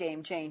trends with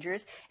Game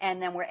Changers,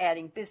 and then we're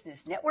adding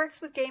business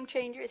networks with Game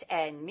Changers,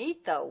 and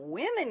meet the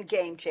women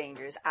Game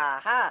Changers.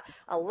 Aha!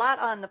 A lot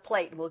on the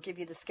plate, and we'll give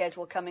you the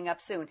schedule coming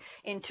up soon.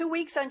 In 2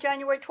 weeks on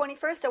January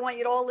 21st, I want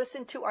you to all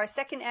listen to our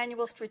second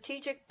annual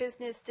Strategic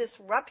Business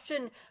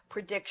Disruption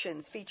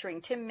Predictions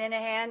featuring Tim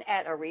Minahan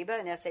at Ariba,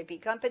 an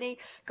SAP company,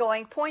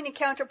 going point and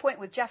counterpoint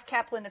with Jeff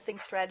Kaplan at Think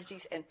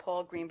Strategies and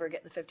Paul Greenberg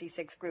at the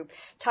 56 Group.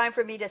 Time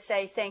for me to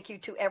say thank you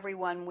to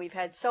everyone. We've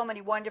had so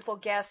many wonderful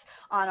guests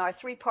on our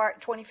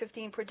 3-part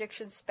 2015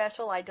 predictions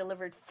special. I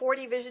delivered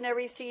 40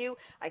 visionaries to you.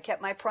 I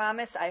kept my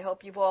promise. I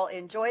hope you've all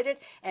enjoyed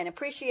it and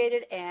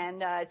appreciated it,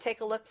 and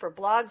take a look for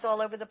blogs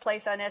all over the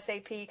place on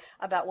SAP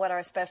about what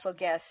our special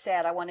guests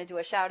said. I want to do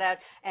a shout out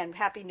and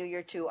Happy New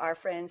Year to our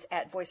friends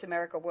at Voice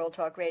America World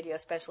Talk Radio,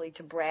 especially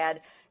to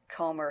Brad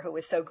Comer, who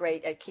is so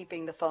great at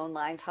keeping the phone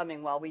lines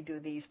humming while we do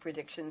these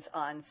predictions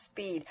on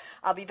speed.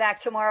 I'll be back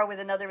tomorrow with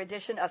another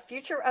edition of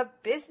Future of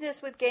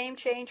Business with Game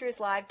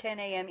Changers, live 10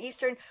 a.m.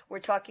 Eastern. We're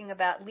talking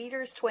about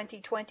Leaders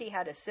 2020,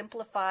 how to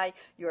simplify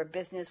your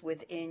business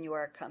within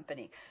your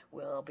company.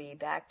 We'll be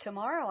back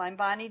tomorrow. I'm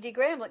Bonnie D.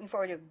 Graham, looking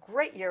forward to a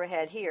great year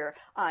ahead here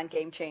on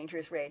Game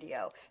Changers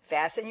Radio.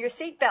 Fasten your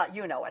seatbelt.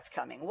 You know what's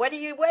coming. What are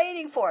you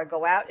waiting for?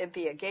 Go out and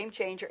be a game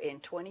changer in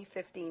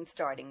 2015,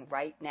 starting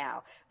right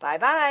now.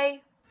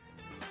 Bye-bye.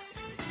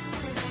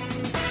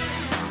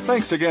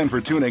 Thanks again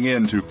for tuning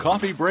in to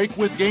Coffee Break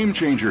with Game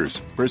Changers,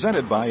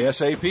 presented by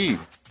SAP.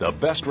 The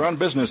best-run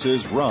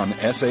businesses run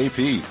SAP.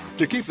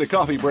 To keep the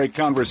Coffee Break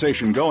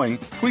conversation going,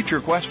 tweet your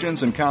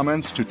questions and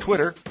comments to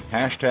Twitter,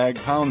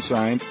 #SAPRADIO.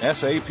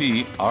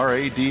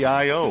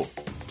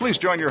 Please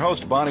join your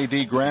host, Bonnie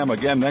D. Graham,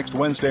 again next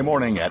Wednesday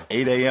morning at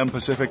 8 a.m.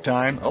 Pacific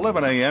Time,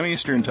 11 a.m.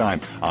 Eastern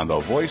Time on the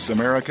Voice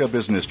America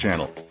Business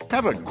Channel.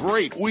 Have a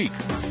great week.